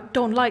power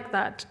don't like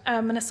that.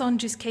 And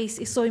Assange's case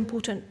is so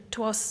important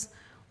to us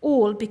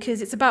all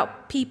because it's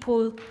about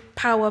people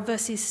power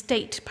versus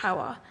state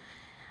power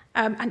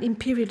and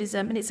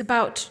imperialism. And it's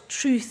about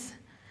truth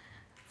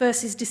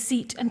versus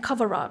deceit and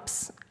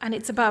cover-ups. And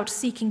it's about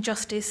seeking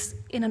justice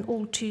in an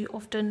all too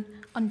often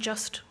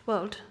unjust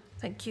world.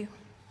 Thank you.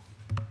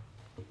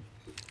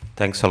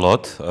 Thanks a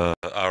lot.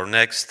 Our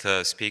next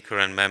speaker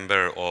and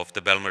member of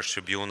the Belmarsh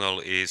Tribunal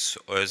is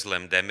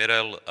Özlem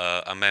Demirel,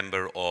 a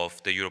member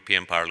of the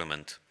European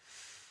Parliament.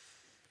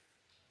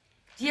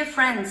 Dear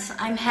friends,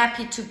 I'm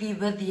happy to be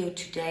with you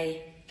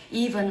today,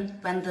 even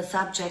when the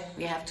subject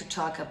we have to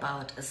talk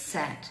about is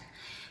sad.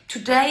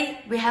 Today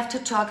we have to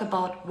talk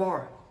about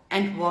war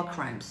and war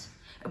crimes,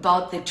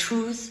 about the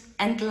truth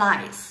and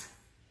lies.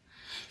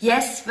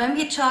 Yes, when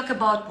we talk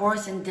about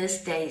wars in these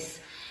days,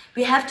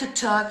 we have to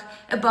talk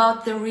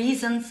about the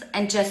reasons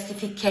and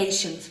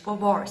justifications for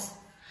wars.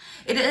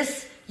 It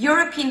is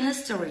European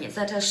history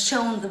that has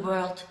shown the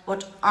world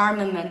what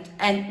armament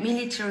and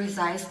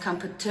militarized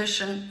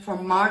competition for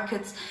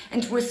markets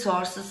and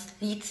resources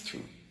leads to,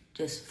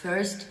 this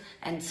First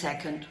and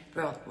Second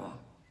World War.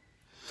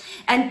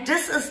 And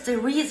this is the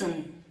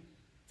reason,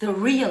 the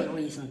real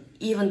reason,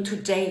 even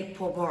today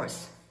for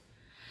wars.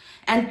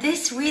 And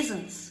these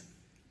reasons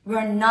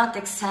were not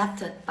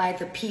accepted by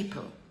the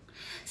people.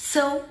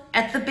 So,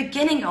 at the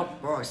beginning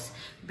of wars,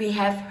 we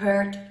have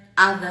heard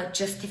other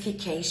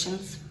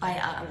justifications by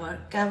our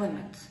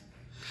governments.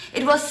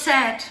 It was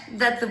said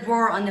that the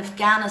war on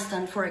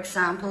Afghanistan, for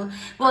example,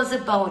 was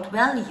about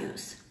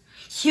values,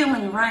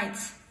 human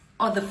rights,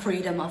 or the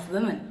freedom of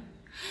women.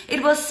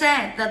 It was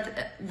said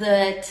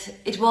that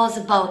it was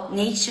about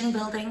nation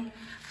building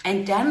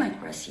and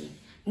democracy.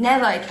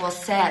 Never it was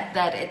said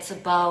that it's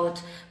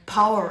about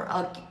power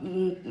or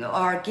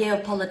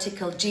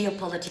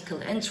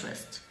geopolitical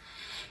interest.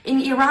 In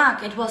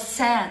Iraq, it was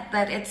said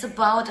that it's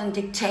about a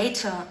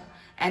dictator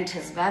and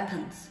his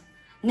weapons.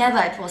 Never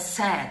it was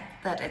said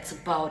that it's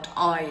about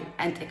oil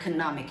and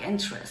economic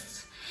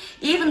interests.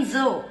 Even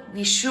though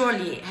we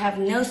surely have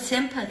no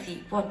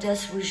sympathy for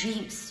these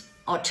regimes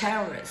or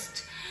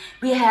terrorists,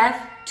 we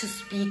have to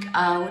speak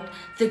out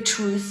the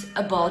truth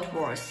about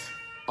wars,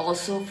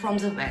 also from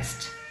the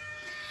West.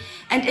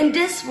 And in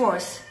these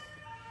wars,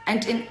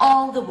 and in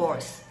all the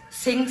wars,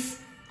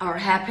 things are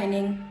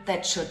happening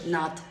that should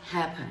not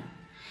happen.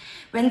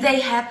 When they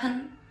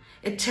happen,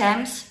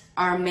 attempts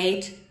are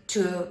made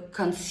to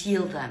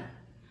conceal them.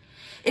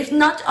 If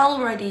not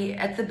already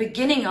at the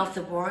beginning of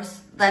the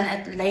wars, then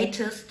at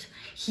latest,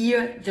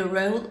 here the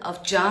role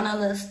of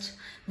journalists,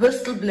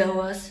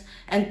 whistleblowers,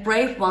 and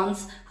brave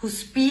ones who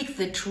speak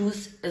the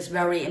truth is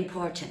very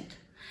important.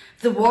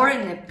 The war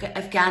in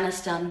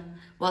Afghanistan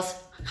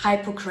was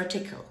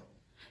hypocritical.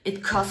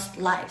 It cost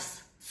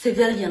lives,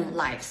 civilian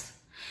lives.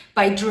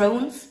 By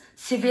drones,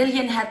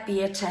 civilians had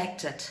been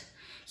attacked.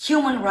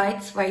 Human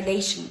rights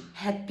violation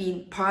had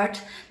been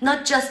part,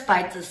 not just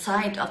by the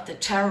side of the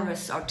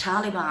terrorists or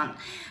Taliban,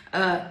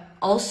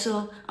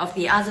 also of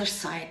the other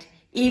side,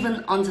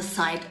 even on the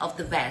side of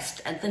the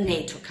West and the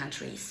NATO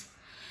countries.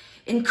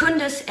 In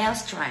Kunduz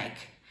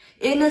airstrike,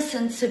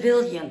 innocent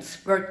civilians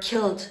were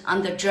killed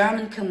under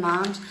German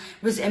command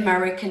with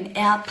American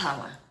air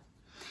power.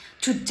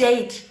 To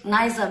date,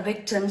 neither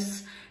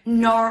victims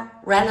nor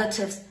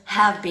relatives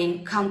have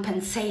been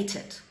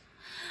compensated.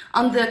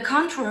 On the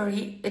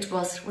contrary, it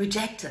was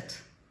rejected.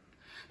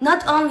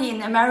 Not only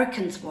in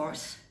America's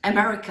wars,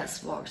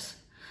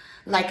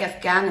 like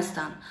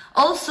Afghanistan,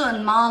 also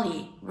in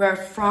Mali, where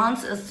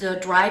France is the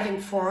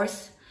driving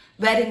force,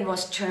 wedding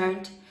was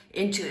turned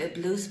into a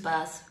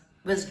bloodbath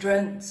with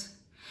drones.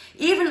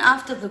 Even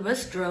after the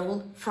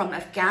withdrawal from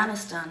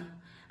Afghanistan,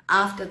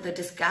 after the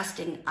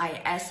disgusting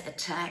IS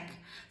attack,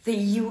 the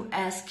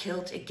US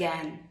killed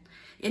again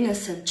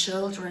innocent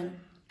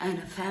children and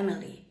a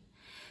family.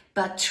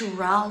 But too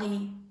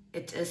rarely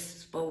it is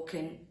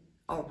spoken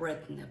or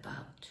written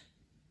about.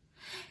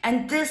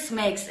 And this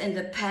makes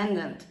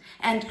independent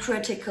and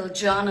critical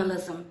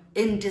journalism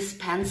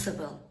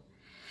indispensable.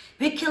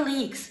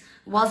 WikiLeaks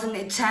was an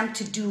attempt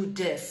to do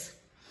this,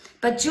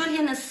 but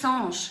Julian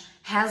Assange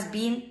has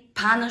been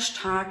punished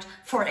hard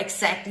for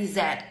exactly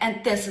that,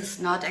 and this is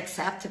not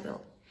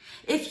acceptable.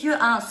 If you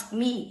ask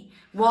me,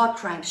 war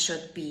crimes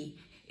should be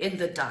in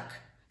the dock,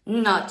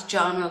 not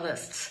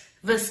journalists,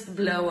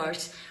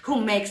 whistleblowers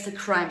who make the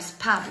crimes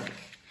public.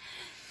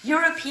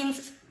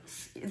 Europeans,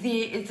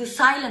 the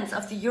silence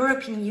of the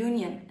European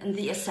Union in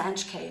the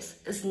Assange case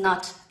is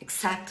not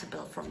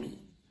acceptable for me.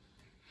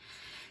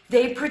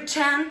 They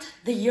pretend,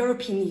 the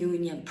European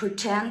Union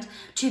pretend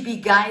to be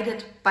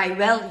guided by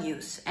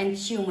values and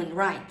human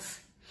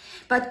rights.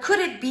 But could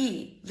it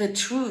be the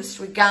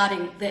truth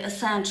regarding the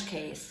Assange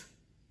case?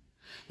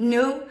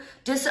 No,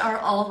 these are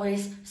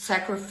always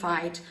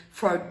sacrificed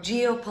for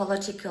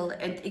geopolitical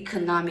and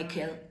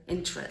economical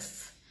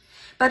interests.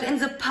 But in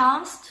the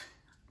past,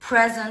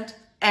 present,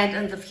 and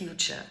in the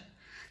future,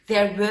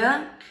 there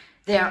were,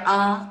 there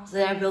are,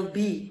 there will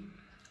be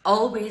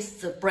always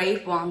the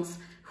brave ones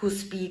who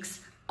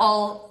speaks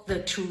all the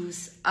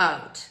truth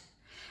out.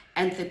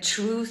 And the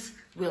truth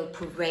will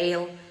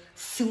prevail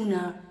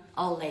sooner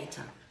or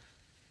later.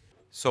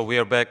 So we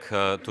are back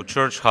to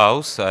Church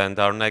House, and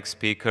our next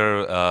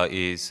speaker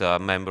is a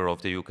member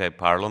of the UK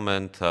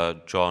Parliament,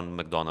 John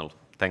McDonnell.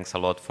 Thanks a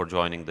lot for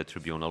joining the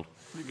tribunal.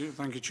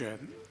 Thank you, Chair.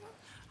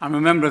 I'm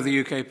a member of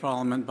the UK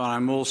Parliament, but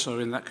I'm also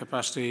in that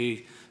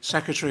capacity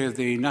Secretary of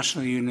the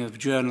National Union of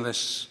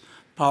Journalists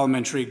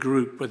parliamentary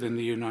group within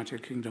the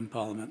United Kingdom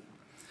Parliament.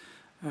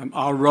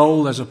 Our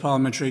role as a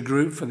parliamentary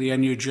group for the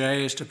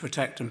NUJ is to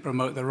protect and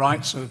promote the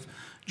rights of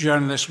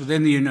journalists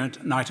within the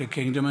United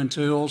Kingdom and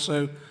to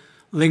also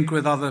link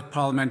with other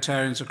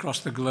parliamentarians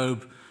across the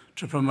globe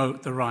to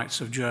promote the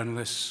rights of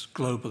journalists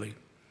globally.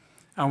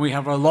 And we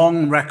have a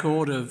long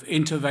record of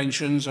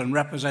interventions and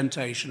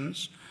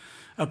representations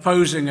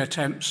opposing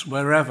attempts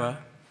wherever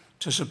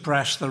to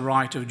suppress the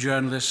right of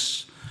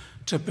journalists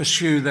to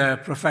pursue their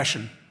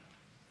profession.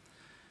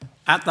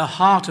 At the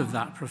heart of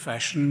that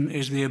profession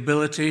is the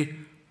ability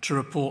to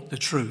report the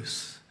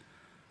truth,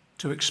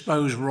 to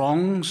expose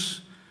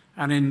wrongs,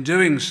 and in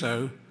doing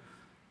so,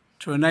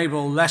 to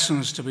enable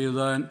lessons to be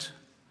learnt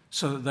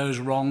so that those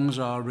wrongs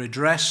are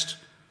redressed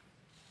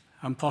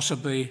and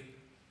possibly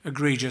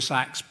egregious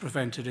acts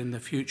prevented in the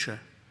future.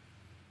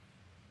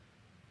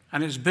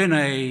 And it's been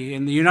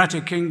in the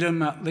United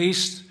Kingdom at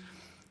least,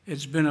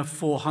 it's been a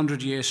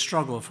 400-year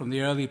struggle from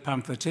the early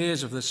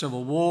pamphleteers of the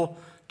Civil War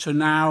to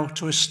now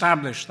to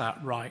establish that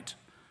right.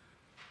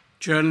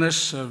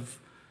 Journalists have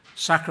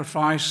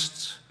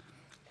sacrificed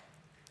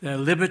their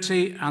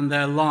liberty and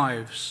their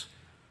lives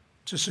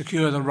to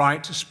secure the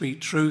right to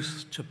speak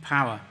truth to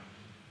power.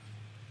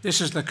 This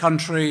is the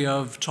country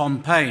of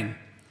Tom Paine,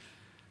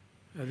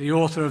 the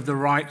author of The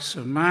Rights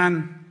of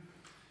Man.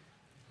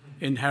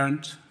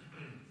 Inherent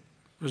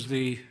was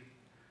the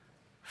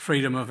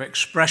freedom of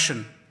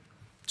expression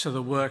to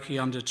the work he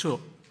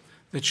undertook.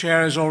 The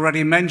Chair has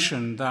already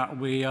mentioned that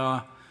we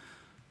are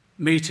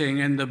meeting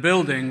in the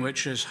building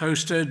which has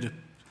hosted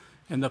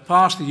in the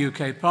past the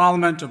UK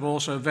Parliament, of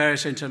also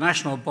various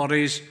international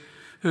bodies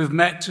who've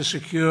met to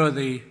secure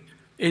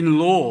in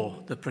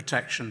law the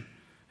protection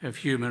of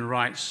human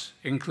rights,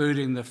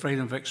 including the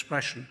freedom of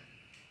expression.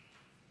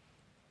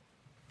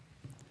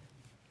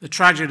 The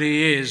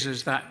tragedy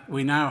is that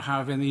we now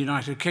have in the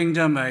United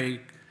Kingdom a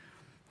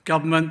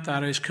government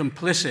that is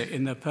complicit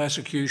in the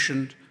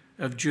persecution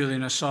of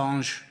Julian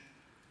Assange,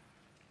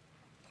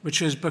 which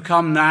has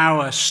become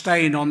now a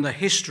stain on the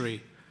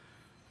history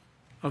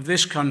of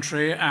this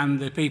country and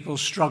the people's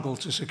struggle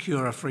to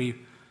secure a free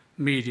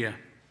media.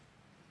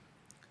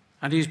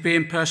 And he's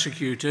being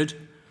persecuted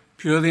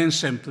purely and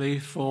simply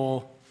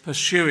for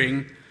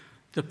pursuing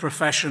the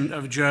profession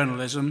of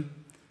journalism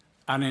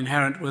and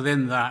inherent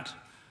within that,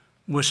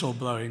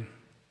 whistleblowing.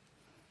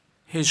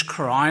 His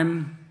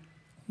crime,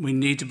 we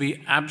need to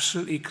be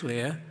absolutely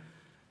clear,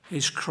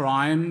 his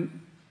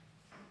crime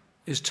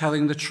is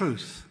telling the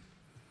truth,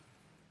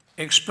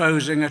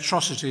 exposing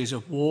atrocities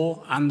of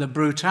war and the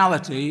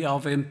brutality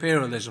of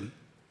imperialism.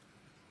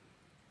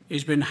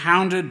 He's been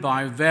hounded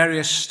by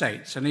various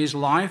states, and his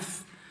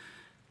life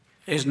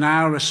is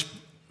now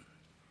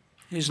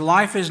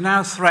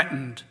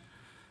threatened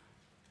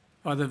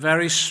by the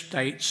very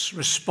states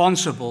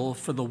responsible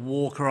for the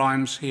war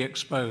crimes he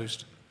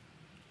exposed.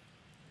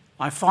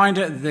 I find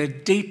it the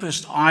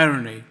deepest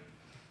irony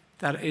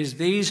that it is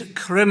these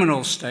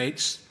criminal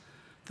states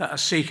that are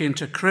seeking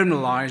to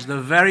criminalize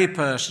the very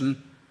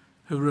person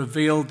who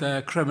revealed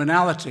their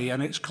criminality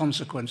and its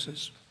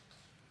consequences.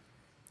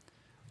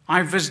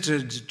 I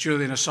visited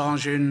Julian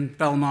Assange in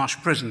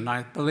Belmarsh Prison.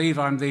 I believe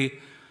I'm the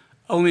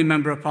only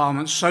member of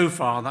Parliament so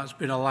far that's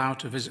been allowed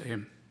to visit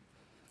him.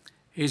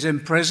 He's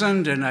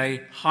imprisoned in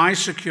a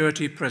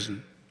high-security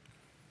prison.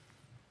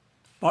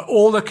 By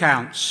all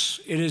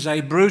accounts, it is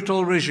a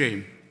brutal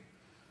regime.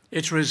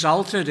 It's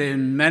resulted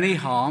in many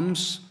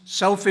harms,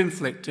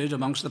 self-inflicted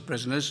amongst the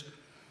prisoners,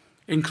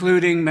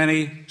 including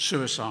many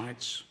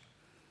suicides.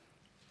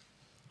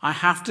 I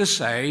have to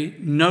say,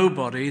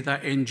 nobody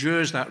that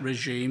endures that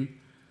regime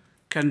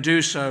can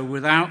do so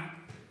without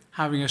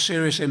having a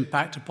serious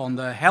impact upon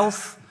their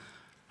health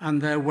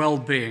and their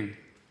well-being.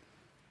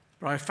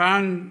 But I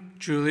found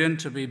Julian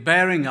to be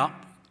bearing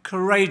up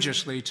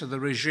courageously to the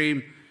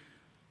regime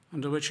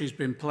under which he's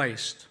been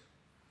placed.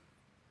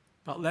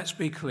 But let's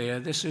be clear,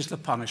 this is the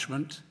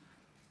punishment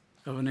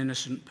of an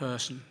innocent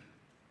person.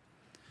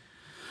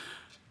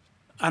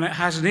 And it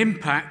has an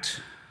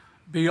impact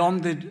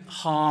beyond the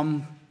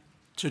harm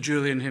to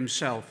Julian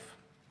himself.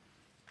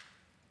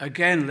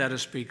 Again, let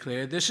us be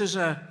clear, this is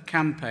a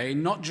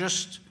campaign not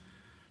just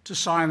to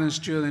silence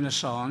Julian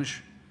Assange,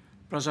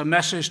 but as a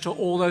message to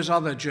all those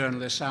other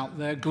journalists out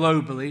there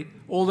globally,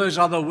 all those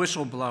other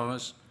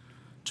whistleblowers,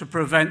 to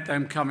prevent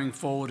them coming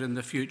forward in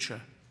the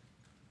future.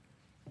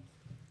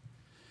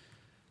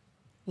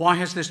 Why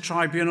has this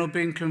tribunal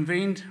been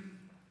convened?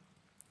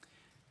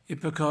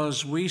 It's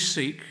because we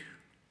seek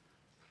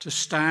to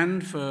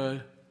stand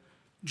for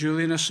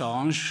Julian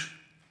Assange,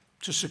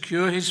 to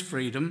secure his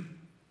freedom,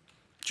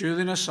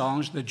 Julian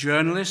Assange, the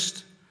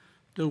journalist,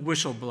 the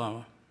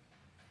whistleblower.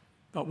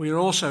 But we are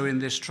also in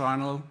this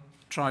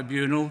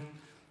tribunal,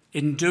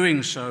 in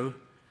doing so,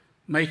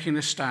 making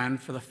a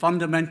stand for the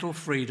fundamental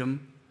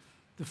freedom,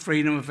 the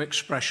freedom of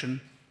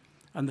expression,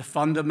 and the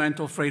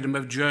fundamental freedom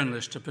of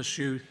journalists to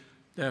pursue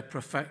their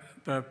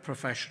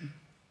profession.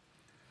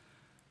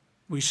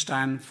 We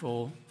stand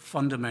for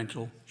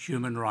fundamental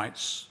human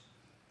rights.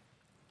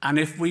 And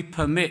if we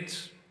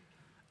permit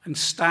and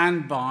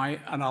stand by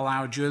and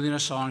allow Julian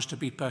Assange to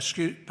be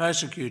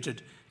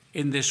persecuted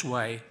in this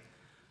way,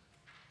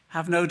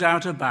 have no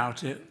doubt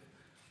about it,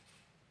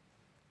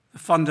 the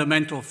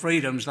fundamental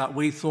freedoms that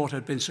we thought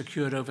had been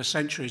secured over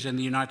centuries in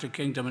the United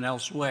Kingdom and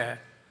elsewhere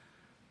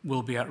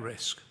will be at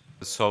risk.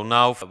 So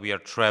now we are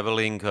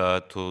traveling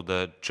to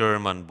the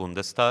German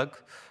Bundestag,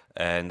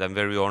 and I'm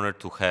very honored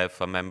to have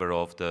a member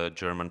of the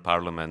German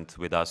Parliament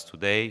with us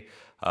today,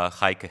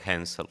 Heike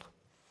Hensel.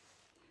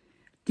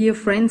 Dear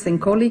friends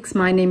and colleagues,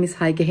 my name is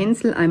Heike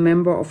Hensel. I'm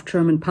member of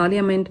German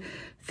Parliament.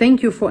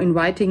 Thank you for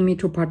inviting me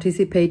to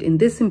participate in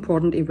this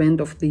important event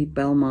of the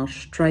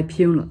Belmarsh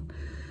Tribunal.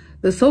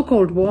 The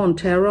so-called war on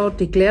terror,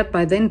 declared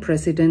by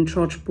then-President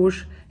George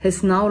Bush,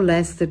 has now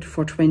lasted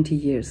for 20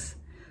 years.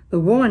 The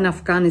war in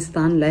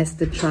Afghanistan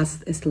lasted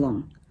just as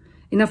long.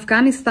 In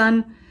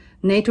Afghanistan,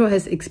 NATO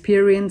has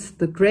experienced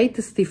the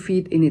greatest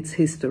defeat in its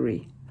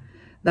history.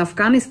 The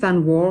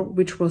Afghanistan war,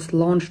 which was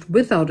launched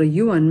without a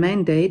UN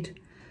mandate,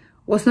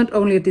 was not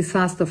only a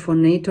disaster for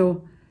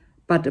NATO,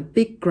 but a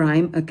big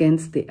crime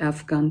against the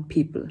Afghan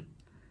people.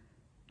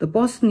 The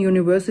Boston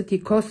University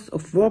Costs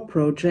of War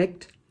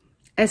project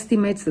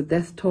estimates the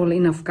death toll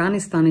in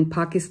Afghanistan and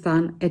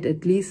Pakistan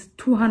at least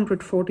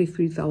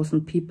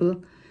 243,000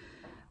 people.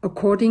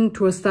 According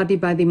to a study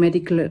by the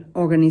medical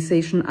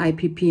organization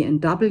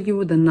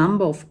IPPNW, the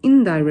number of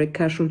indirect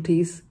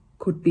casualties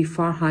could be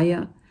far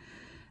higher,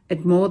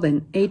 at more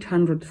than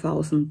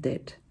 800,000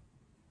 dead.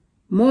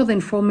 More than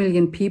 4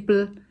 million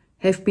people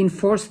have been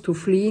forced to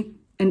flee,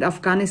 and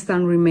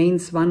Afghanistan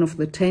remains one of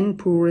the 10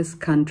 poorest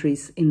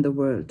countries in the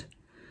world.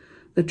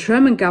 The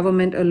German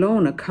government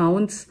alone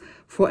accounts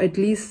for at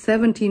least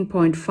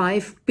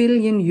 17.5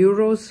 billion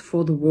euros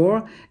for the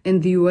war,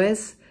 and the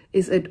US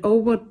is at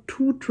over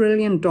 $2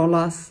 trillion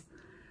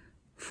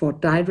for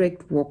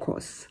direct war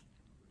costs.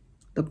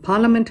 The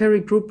parliamentary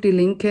group Die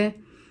Linke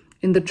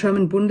in the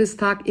German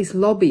Bundestag is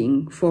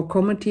lobbying for a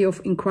committee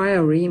of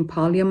inquiry in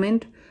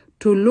parliament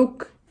to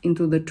look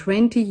into the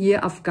 20-year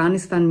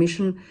Afghanistan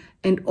mission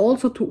and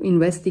also to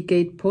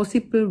investigate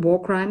possible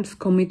war crimes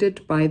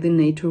committed by the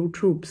NATO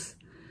troops.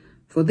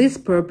 For this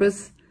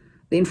purpose,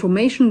 the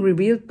information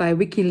revealed by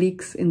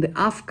WikiLeaks in the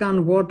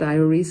Afghan war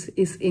diaries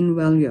is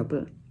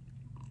invaluable.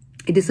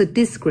 It is a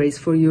disgrace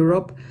for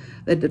Europe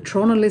that the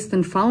journalist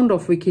and founder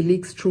of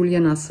WikiLeaks,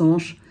 Julian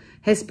Assange,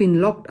 has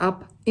been locked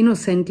up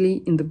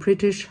innocently in the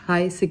British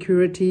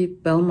high-security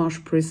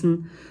Belmarsh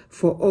prison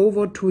for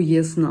over 2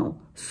 years now,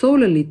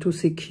 solely to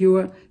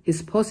secure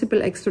his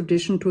possible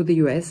extradition to the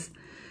US,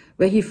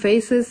 where he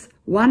faces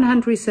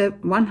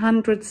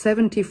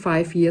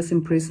 175 years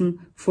in prison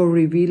for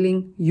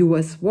revealing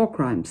US war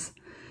crimes.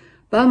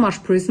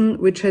 Belmarsh prison,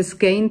 which has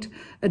gained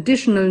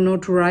additional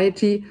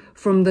notoriety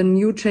from the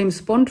new James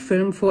Bond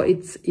film for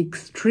its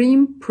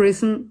extreme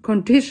prison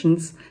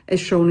conditions, as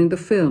shown in the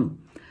film.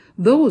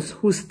 Those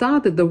who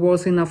started the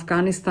wars in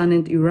Afghanistan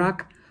and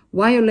Iraq,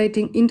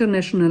 violating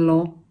international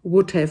law,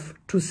 would have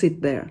to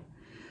sit there.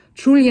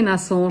 Julian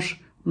Assange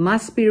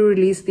must be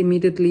released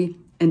immediately,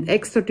 and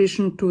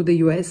extradition to the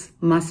US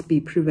must be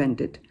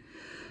prevented.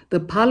 The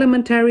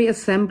Parliamentary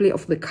Assembly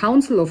of the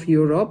Council of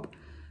Europe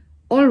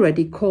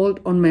already called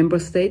on member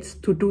states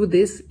to do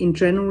this in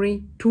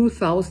January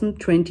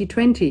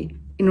 2020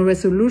 in a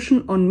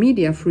resolution on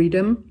media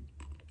freedom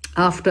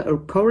after a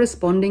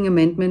corresponding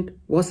amendment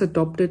was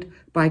adopted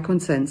by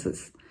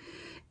consensus.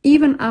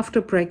 Even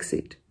after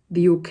Brexit,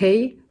 the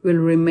UK will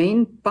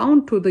remain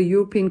bound to the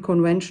European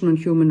Convention on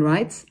Human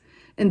Rights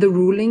and the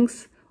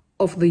rulings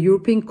of the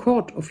European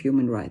Court of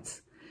Human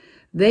Rights.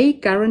 They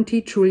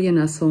guarantee Julian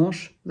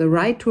Assange the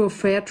right to a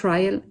fair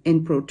trial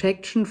and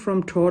protection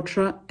from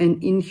torture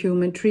and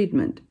inhuman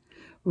treatment,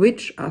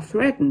 which are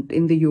threatened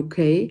in the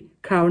UK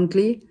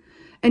currently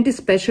and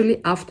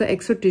especially after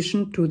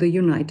extradition to the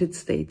United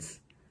States.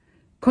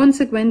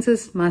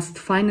 Consequences must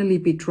finally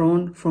be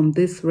drawn from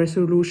this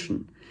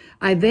resolution.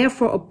 I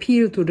therefore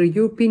appeal to the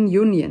European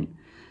Union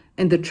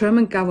and the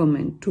German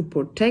government to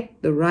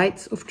protect the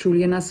rights of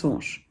Julian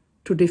Assange,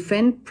 to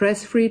defend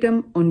press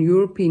freedom on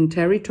European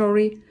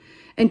territory,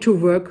 and to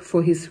work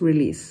for his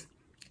release,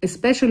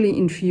 especially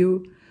in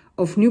view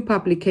of new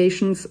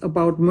publications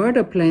about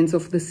murder plans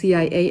of the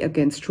CIA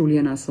against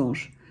Julian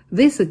Assange.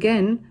 This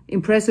again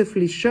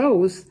impressively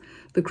shows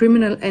the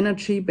criminal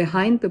energy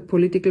behind the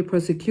political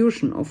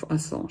persecution of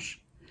Assange.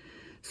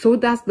 So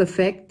does the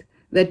fact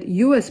that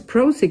US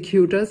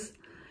prosecutors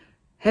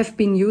have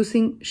been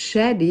using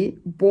shady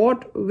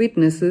bored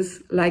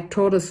witnesses like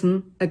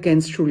Torderson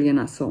against Julian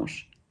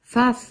Assange.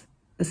 Thus,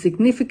 a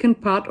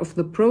significant part of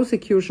the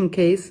prosecution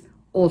case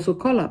also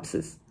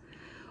collapses.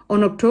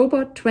 On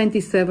October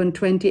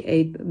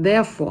 27-28,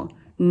 therefore,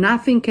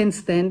 nothing can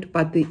stand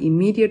but the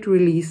immediate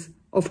release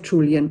of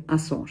Julian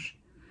Assange.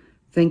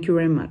 Thank you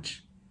very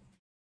much.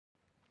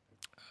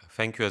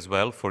 Thank you as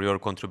well for your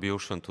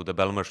contribution to the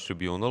Belmarsh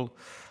Tribunal.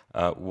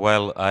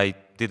 Well, I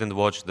didn't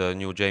watch the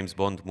new James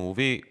Bond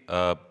movie,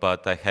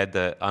 but I had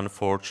the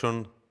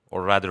unfortune,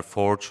 or rather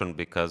fortune,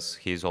 because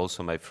he's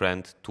also my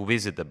friend, to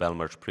visit the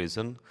Belmarsh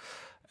prison.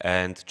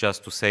 And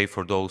just to say,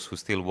 for those who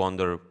still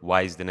wonder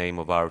why is the name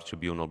of our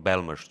tribunal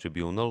Belmarsh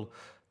Tribunal,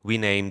 we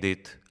named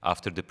it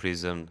after the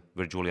prison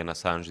where Julian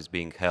Assange is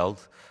being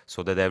held,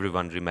 so that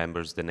everyone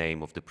remembers the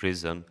name of the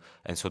prison,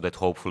 and so that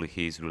hopefully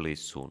he is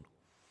released soon.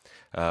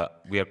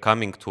 We are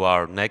coming to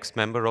our next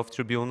member of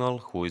tribunal,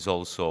 who is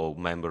also a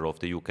member of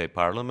the UK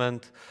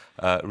Parliament,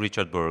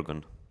 Richard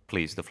Burgon.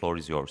 Please, the floor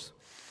is yours.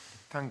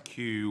 Thank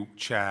you,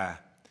 Chair.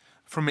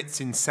 From its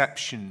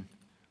inception,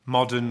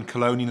 modern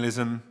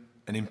colonialism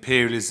and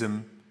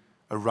imperialism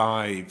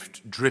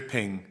arrived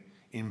dripping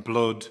in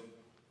blood,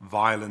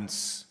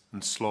 violence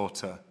and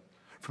slaughter.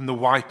 From the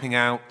wiping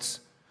out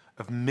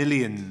of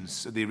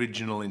millions of the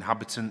original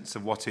inhabitants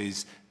of what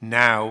is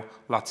now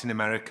Latin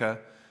America,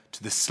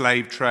 to the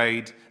slave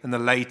trade and the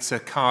later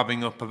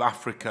carving up of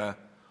Africa,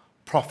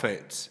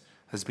 profit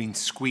has been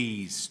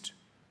squeezed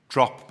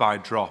drop by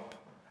drop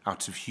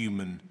out of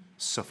human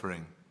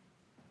suffering.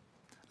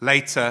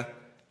 Later,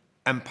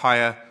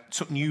 empire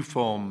took new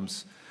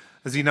forms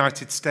as the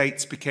United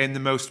States became the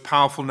most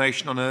powerful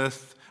nation on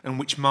earth, and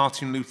which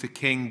Martin Luther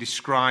King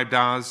described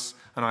as,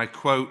 and I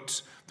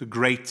quote, the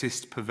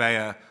greatest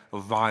purveyor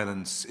of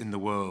violence in the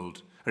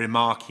world, a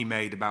remark he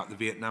made about the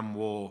Vietnam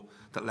War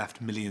that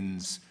left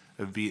millions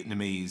of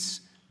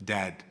Vietnamese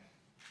dead.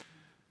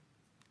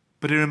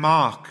 But a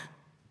remark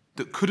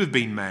that could have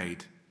been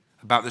made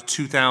about the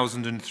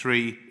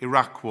 2003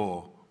 Iraq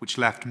War, which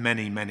left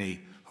many,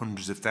 many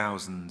hundreds of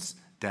thousands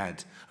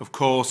dead. Of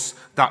course,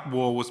 that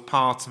war was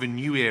part of a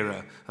new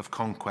era of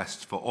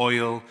conquest for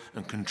oil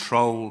and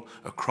control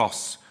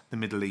across the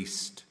Middle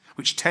East,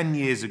 which 10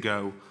 years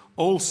ago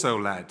also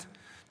led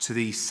to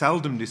the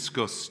seldom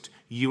discussed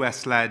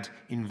US-led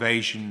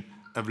invasion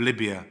of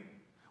Libya,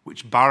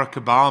 which Barack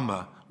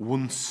Obama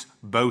once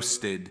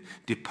boasted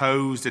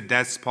deposed a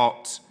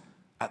despot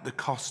at the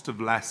cost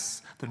of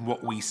less than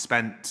what we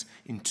spent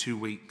in 2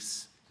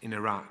 weeks in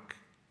Iraq.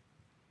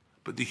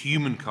 But the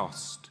human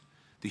cost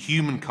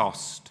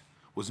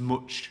was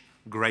much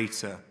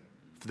greater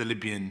for the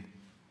Libyan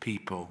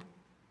people.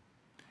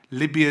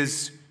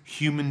 Libya's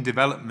human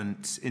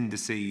development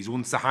indices,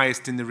 once the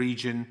highest in the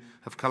region,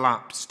 have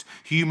collapsed.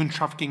 Human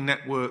trafficking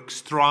networks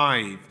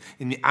thrive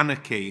in the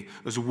anarchy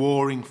as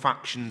warring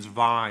factions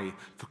vie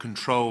for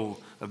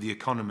control of the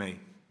economy.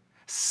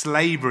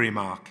 Slavery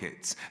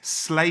markets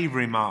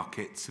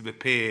have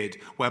appeared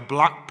where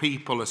black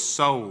people are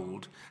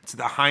sold to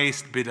the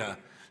highest bidder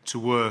to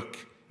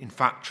work in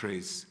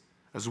factories.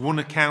 As one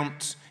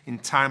account in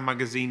Time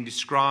magazine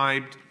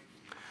described,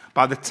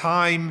 by the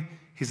time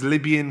his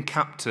Libyan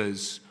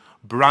captors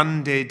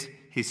branded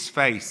his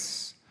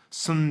face,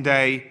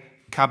 Sunday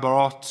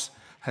Cabarot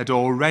had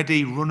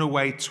already run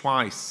away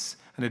twice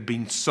and had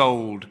been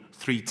sold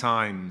 3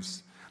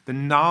 times. The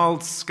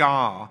gnarled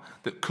scar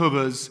that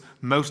covers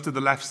most of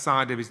the left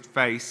side of his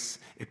face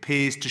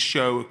appears to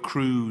show a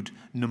crude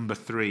number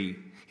 3.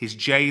 His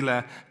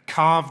jailer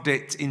carved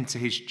it into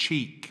his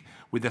cheek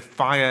with a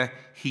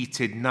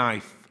fire-heated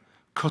knife,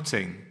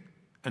 cutting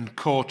and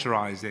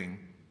cauterizing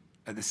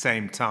at the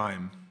same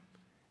time.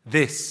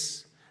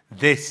 This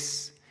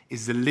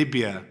is the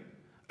Libya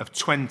of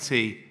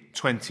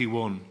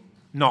 2021,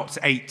 not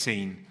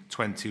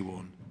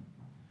 1821.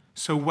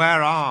 So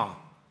where are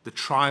the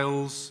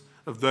trials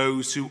of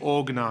those who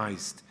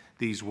organised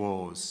these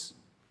wars,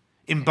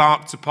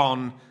 embarked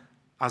upon,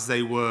 as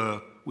they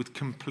were, with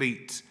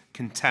complete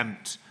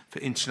contempt for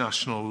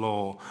international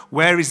law?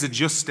 Where is the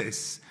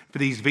justice for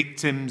these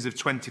victims of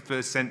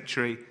 21st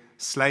century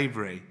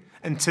slavery?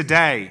 And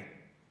today,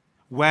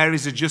 where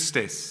is the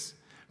justice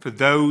for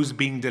those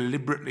being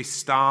deliberately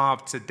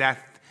starved to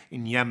death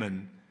in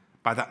Yemen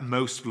by that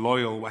most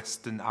loyal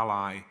Western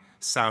ally,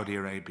 Saudi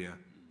Arabia?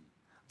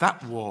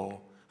 That war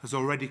has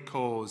already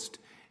caused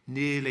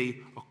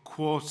nearly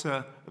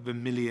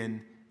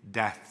 250,000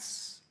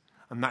 deaths,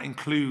 and that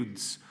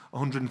includes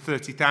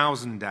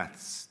 130,000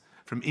 deaths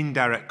from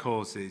indirect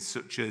causes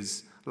such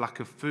as lack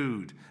of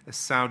food, as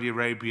Saudi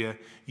Arabia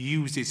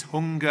uses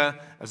hunger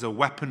as a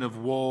weapon of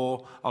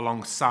war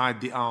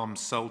alongside the arms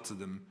sold to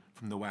them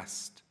from the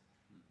West.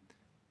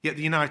 Yet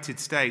the United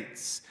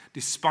States,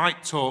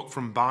 despite talk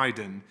from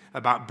Biden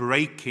about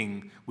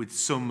breaking with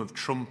some of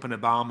Trump and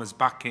Obama's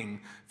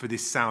backing for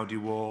this Saudi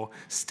war,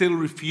 still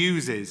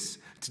refuses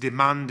to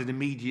demand an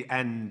immediate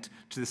end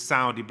to the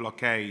Saudi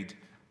blockade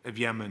of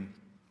Yemen.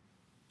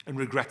 And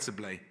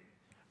regrettably,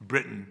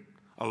 Britain,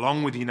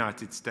 along with the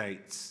United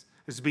States,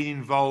 has been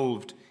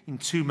involved in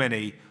too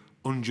many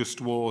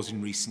unjust wars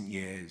in recent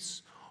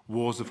years.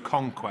 Wars of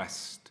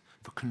conquest,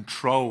 for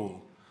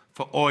control,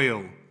 for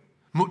oil.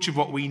 Much of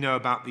what we know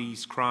about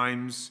these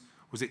crimes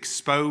was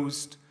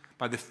exposed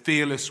by the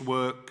fearless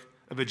work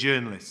of a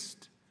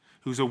journalist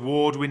whose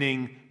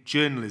award-winning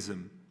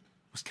journalism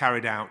was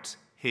carried out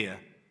here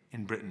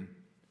in Britain.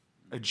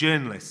 A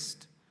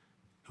journalist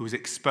who has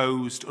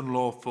exposed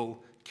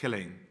unlawful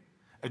killing.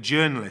 A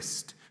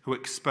journalist who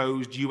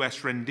exposed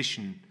US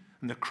rendition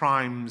and the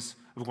crimes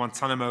of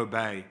Guantanamo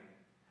Bay.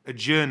 A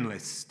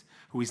journalist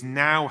who is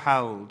now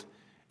held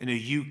in a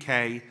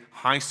UK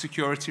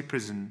high-security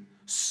prison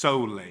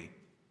solely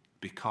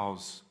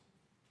because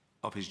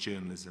of his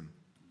journalism.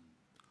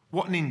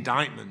 What an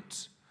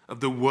indictment of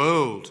the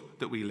world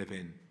that we live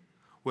in,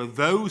 where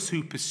those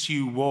who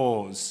pursue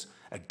wars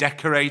are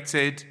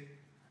decorated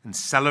and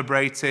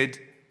celebrated,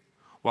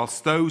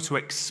 whilst those who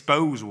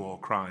expose war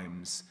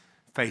crimes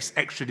face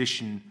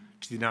extradition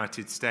to the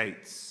United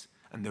States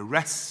and the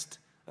rest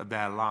of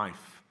their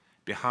life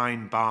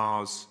behind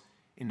bars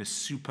in a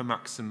super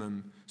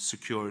maximum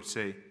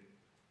security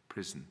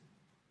prison.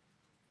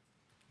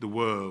 The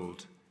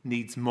world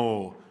needs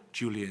more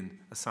Julian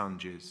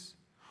Assanges.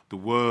 The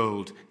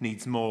world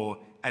needs more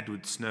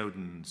Edward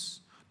Snowdens.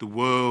 The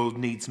world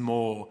needs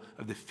more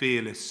of the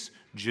fearless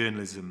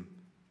journalism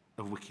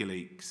of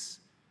WikiLeaks.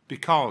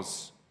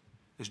 Because,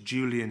 as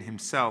Julian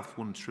himself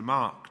once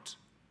remarked,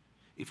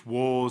 if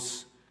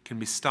wars can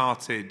be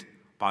started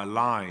by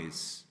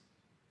lies,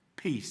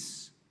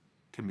 peace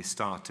can be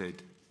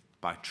started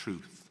by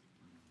truth.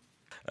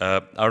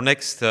 Our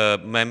next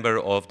member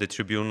of the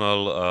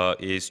tribunal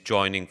is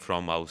joining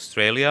from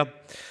Australia.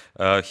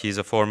 He's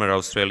a former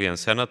Australian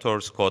senator,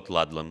 Scott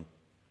Ludlam.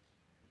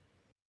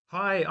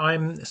 Hi,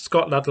 I'm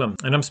Scott Ludlam,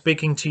 and I'm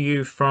speaking to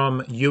you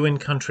from Yuin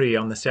country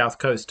on the south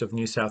coast of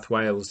New South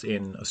Wales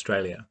in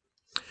Australia.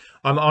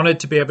 I'm honoured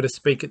to be able to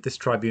speak at this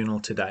tribunal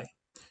today,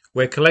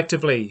 where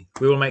collectively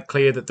we will make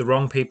clear that the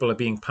wrong people are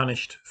being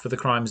punished for the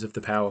crimes of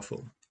the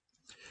powerful.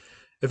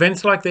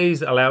 Events like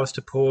these allow us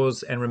to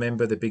pause and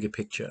remember the bigger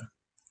picture.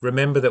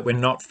 Remember that we're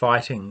not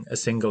fighting a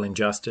single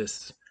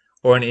injustice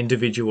or an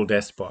individual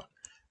despot,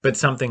 but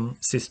something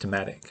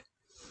systematic.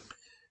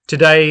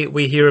 Today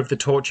we hear of the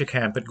torture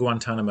camp at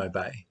Guantanamo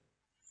Bay.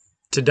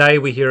 Today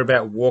we hear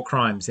about war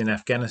crimes in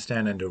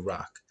Afghanistan and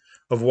Iraq,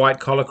 of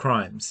white-collar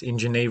crimes in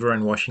Geneva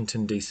and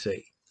Washington,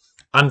 D.C.,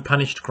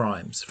 unpunished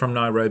crimes from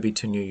Nairobi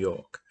to New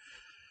York.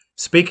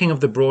 Speaking of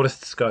the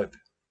broadest scope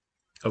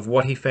of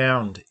what he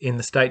found in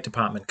the State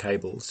Department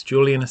cables,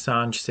 Julian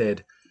Assange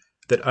said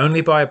that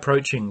only by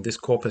approaching this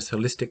corpus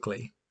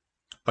holistically,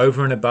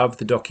 over and above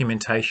the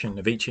documentation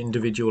of each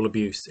individual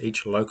abuse,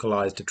 each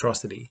localized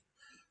atrocity,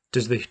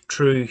 does the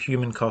true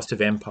human cost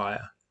of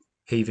empire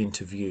heave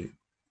into view.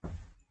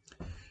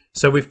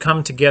 So we've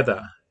come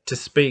together to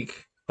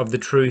speak of the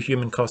true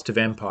human cost of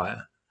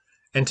empire,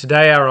 and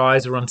today our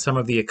eyes are on some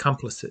of the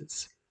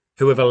accomplices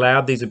who have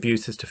allowed these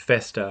abuses to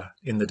fester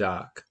in the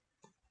dark.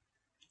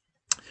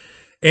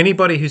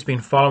 Anybody who's been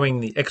following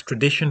the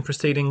extradition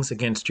proceedings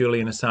against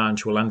Julian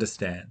Assange will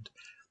understand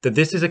that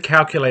this is a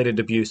calculated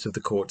abuse of the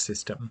court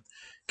system,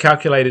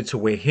 calculated to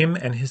wear him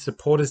and his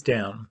supporters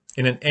down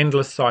in an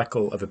endless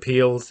cycle of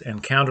appeals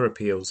and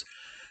counter-appeals,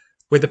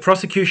 where the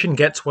prosecution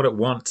gets what it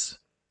wants,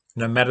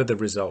 no matter the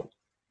result.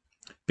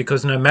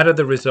 Because no matter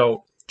the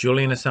result,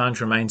 Julian Assange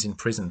remains in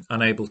prison,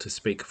 unable to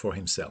speak for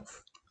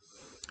himself.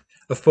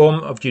 A form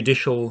of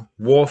judicial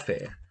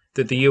warfare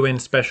that the UN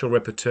Special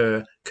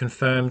Rapporteur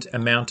confirmed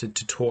amounted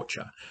to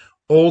torture,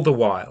 all the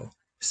while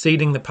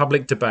seeding the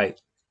public debate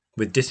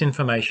with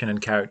disinformation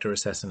and character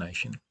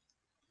assassination.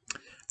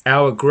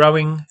 Our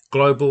growing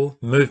global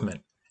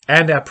movement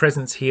and our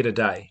presence here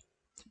today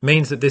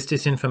means that this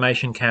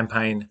disinformation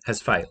campaign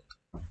has failed.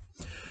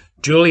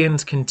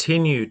 Julian's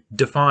continued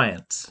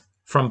defiance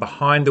from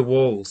behind the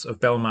walls of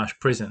Belmarsh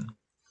prison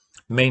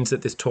means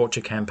that this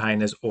torture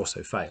campaign has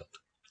also failed.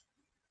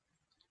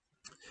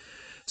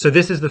 So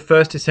this is the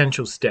first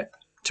essential step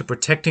to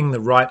protecting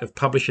the right of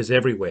publishers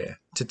everywhere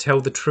to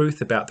tell the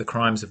truth about the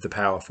crimes of the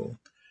powerful.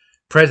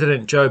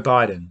 President Joe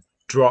Biden,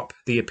 drop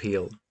the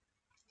appeal.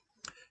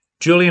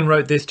 Julian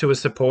wrote this to a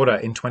supporter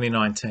in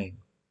 2019.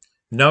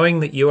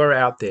 Knowing that you are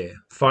out there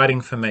fighting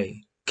for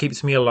me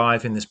keeps me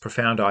alive in this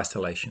profound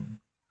isolation.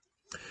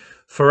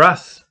 For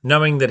us,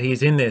 knowing that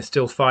he's in there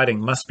still fighting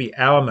must be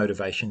our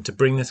motivation to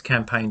bring this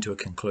campaign to a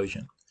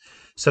conclusion,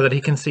 so that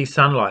he can see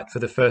sunlight for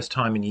the first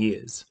time in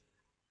years,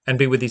 and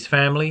be with his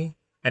family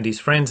and his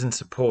friends and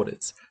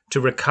supporters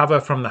to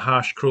recover from the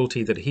harsh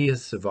cruelty that he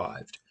has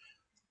survived,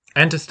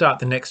 and to start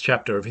the next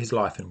chapter of his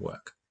life and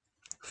work.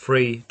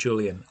 Free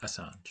Julian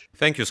Assange.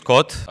 Thank you,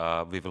 Scott.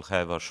 We will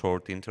have a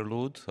short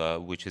interlude,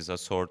 which is a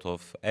sort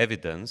of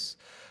evidence,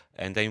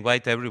 and I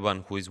invite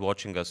everyone who is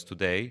watching us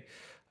today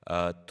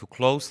to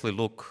closely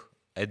look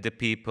at the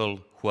people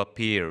who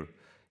appear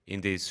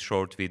in this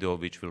short video,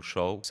 which will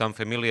show some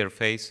familiar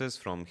faces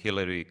from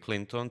Hillary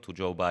Clinton to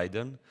Joe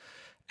Biden.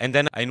 And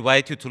then I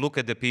invite you to look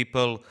at the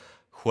people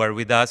who are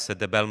with us at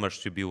the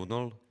Belmarsh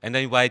Tribunal, and I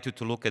invite you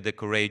to look at the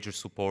courageous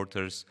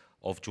supporters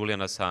of Julian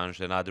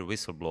Assange and other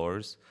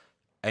whistleblowers,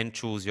 and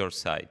choose your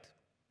side.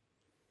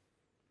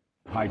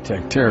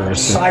 High-tech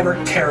terrorists.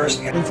 Cyber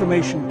terrorism.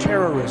 Information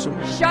terrorism.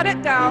 Shut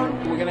it down.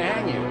 We're gonna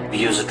hang you.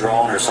 Use a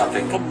drone or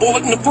something. A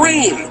bullet in the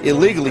brain.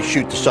 Illegally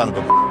shoot the son of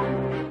a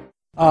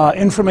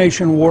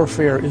Information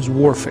warfare is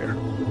warfare,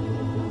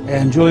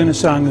 and Julian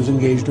Assange is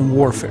engaged in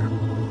warfare.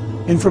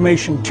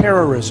 Information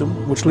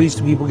terrorism, which leads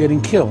to people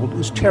getting killed,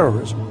 is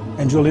terrorism,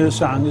 and Julian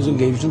Assange is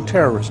engaged in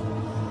terrorism.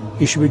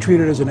 He should be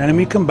treated as an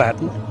enemy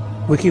combatant.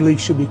 WikiLeaks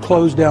should be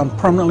closed down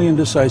permanently and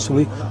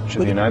decisively.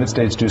 Should the United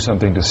States do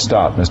something to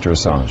stop Mr.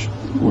 Assange?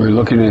 We're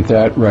looking at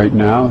that right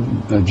now.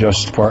 The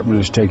Justice Department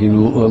is taking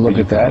a look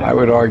at that. I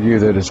would argue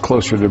that it's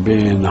closer to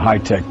being a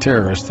high-tech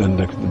terrorist than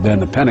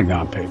the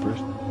Pentagon Papers.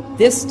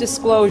 This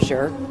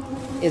disclosure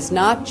is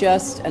not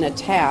just an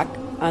attack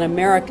on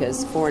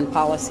America's foreign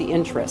policy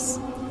interests.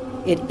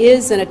 It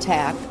is an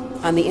attack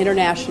on the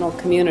international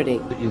community.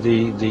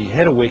 The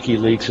head of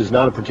WikiLeaks is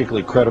not a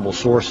particularly credible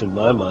source in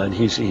my mind.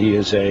 He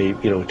is a,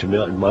 to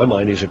me, in my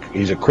mind,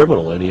 he's a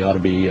criminal, and he ought to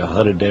be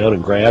hunted down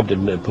and grabbed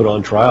and put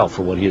on trial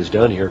for what he has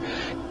done here.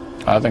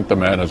 I think the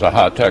man is a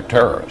high-tech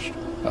terrorist.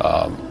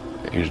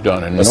 He's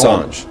done enormous.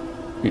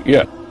 Assange.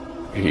 Yeah.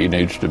 He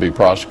needs to be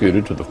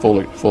prosecuted to the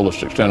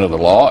fullest extent of the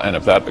law, and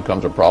if that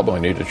becomes a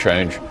problem, we need to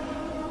change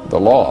the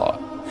law.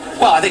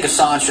 Well, I think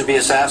Assange should be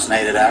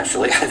assassinated,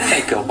 actually. I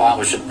think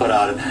Obama should put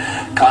out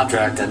a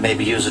contract and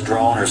maybe use a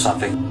drone or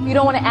something. You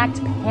don't want to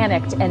act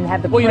panicked and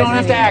have the Well, you don't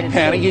have to act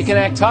panicked. You can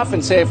act tough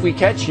and say, if we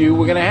catch you,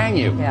 we're going to hang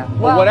you. Yeah.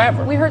 Or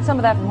whatever. We heard some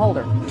of that from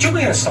Holder.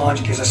 Julian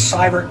Assange is a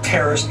cyber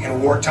terrorist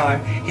in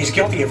wartime. He's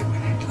guilty of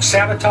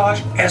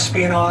sabotage,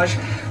 espionage,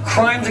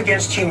 crimes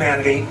against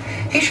humanity.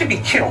 He should be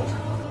killed.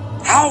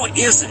 How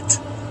is it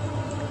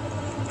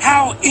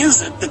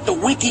that the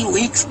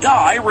WikiLeaks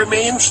guy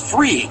remains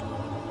free?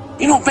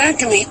 You know,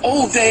 back in the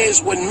old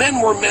days when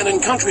men were men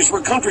and countries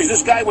were countries,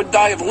 this guy would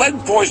die of lead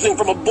poisoning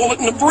from a bullet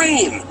in the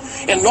brain,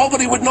 and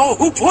nobody would know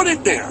who put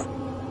it there.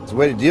 The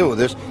way to deal with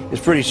this is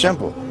pretty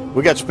simple.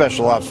 We got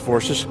special ops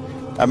forces.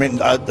 I mean,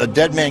 a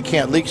dead man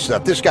can't leak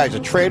stuff. This guy's a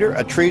traitor,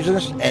 a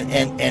treasonous,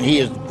 and he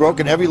has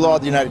broken every law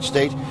of the United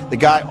States. The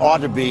guy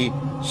ought to be,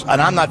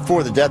 and I'm not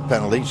for the death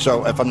penalty,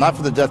 so if I'm not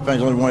for the death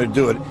penalty, I only want to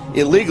do it,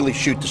 illegally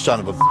shoot the son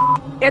of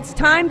a It's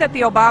time that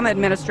the Obama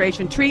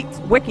administration treats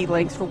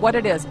WikiLeaks for what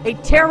it is, a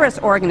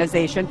terrorist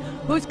organization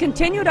whose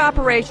continued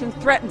operations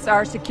threatens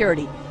our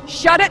security.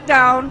 Shut it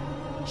down.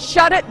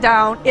 Shut it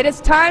down. It is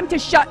time to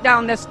shut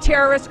down this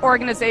terrorist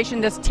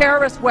organization, this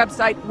terrorist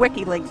website,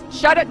 WikiLeaks.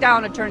 Shut it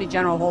down, Attorney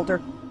General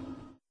Holder.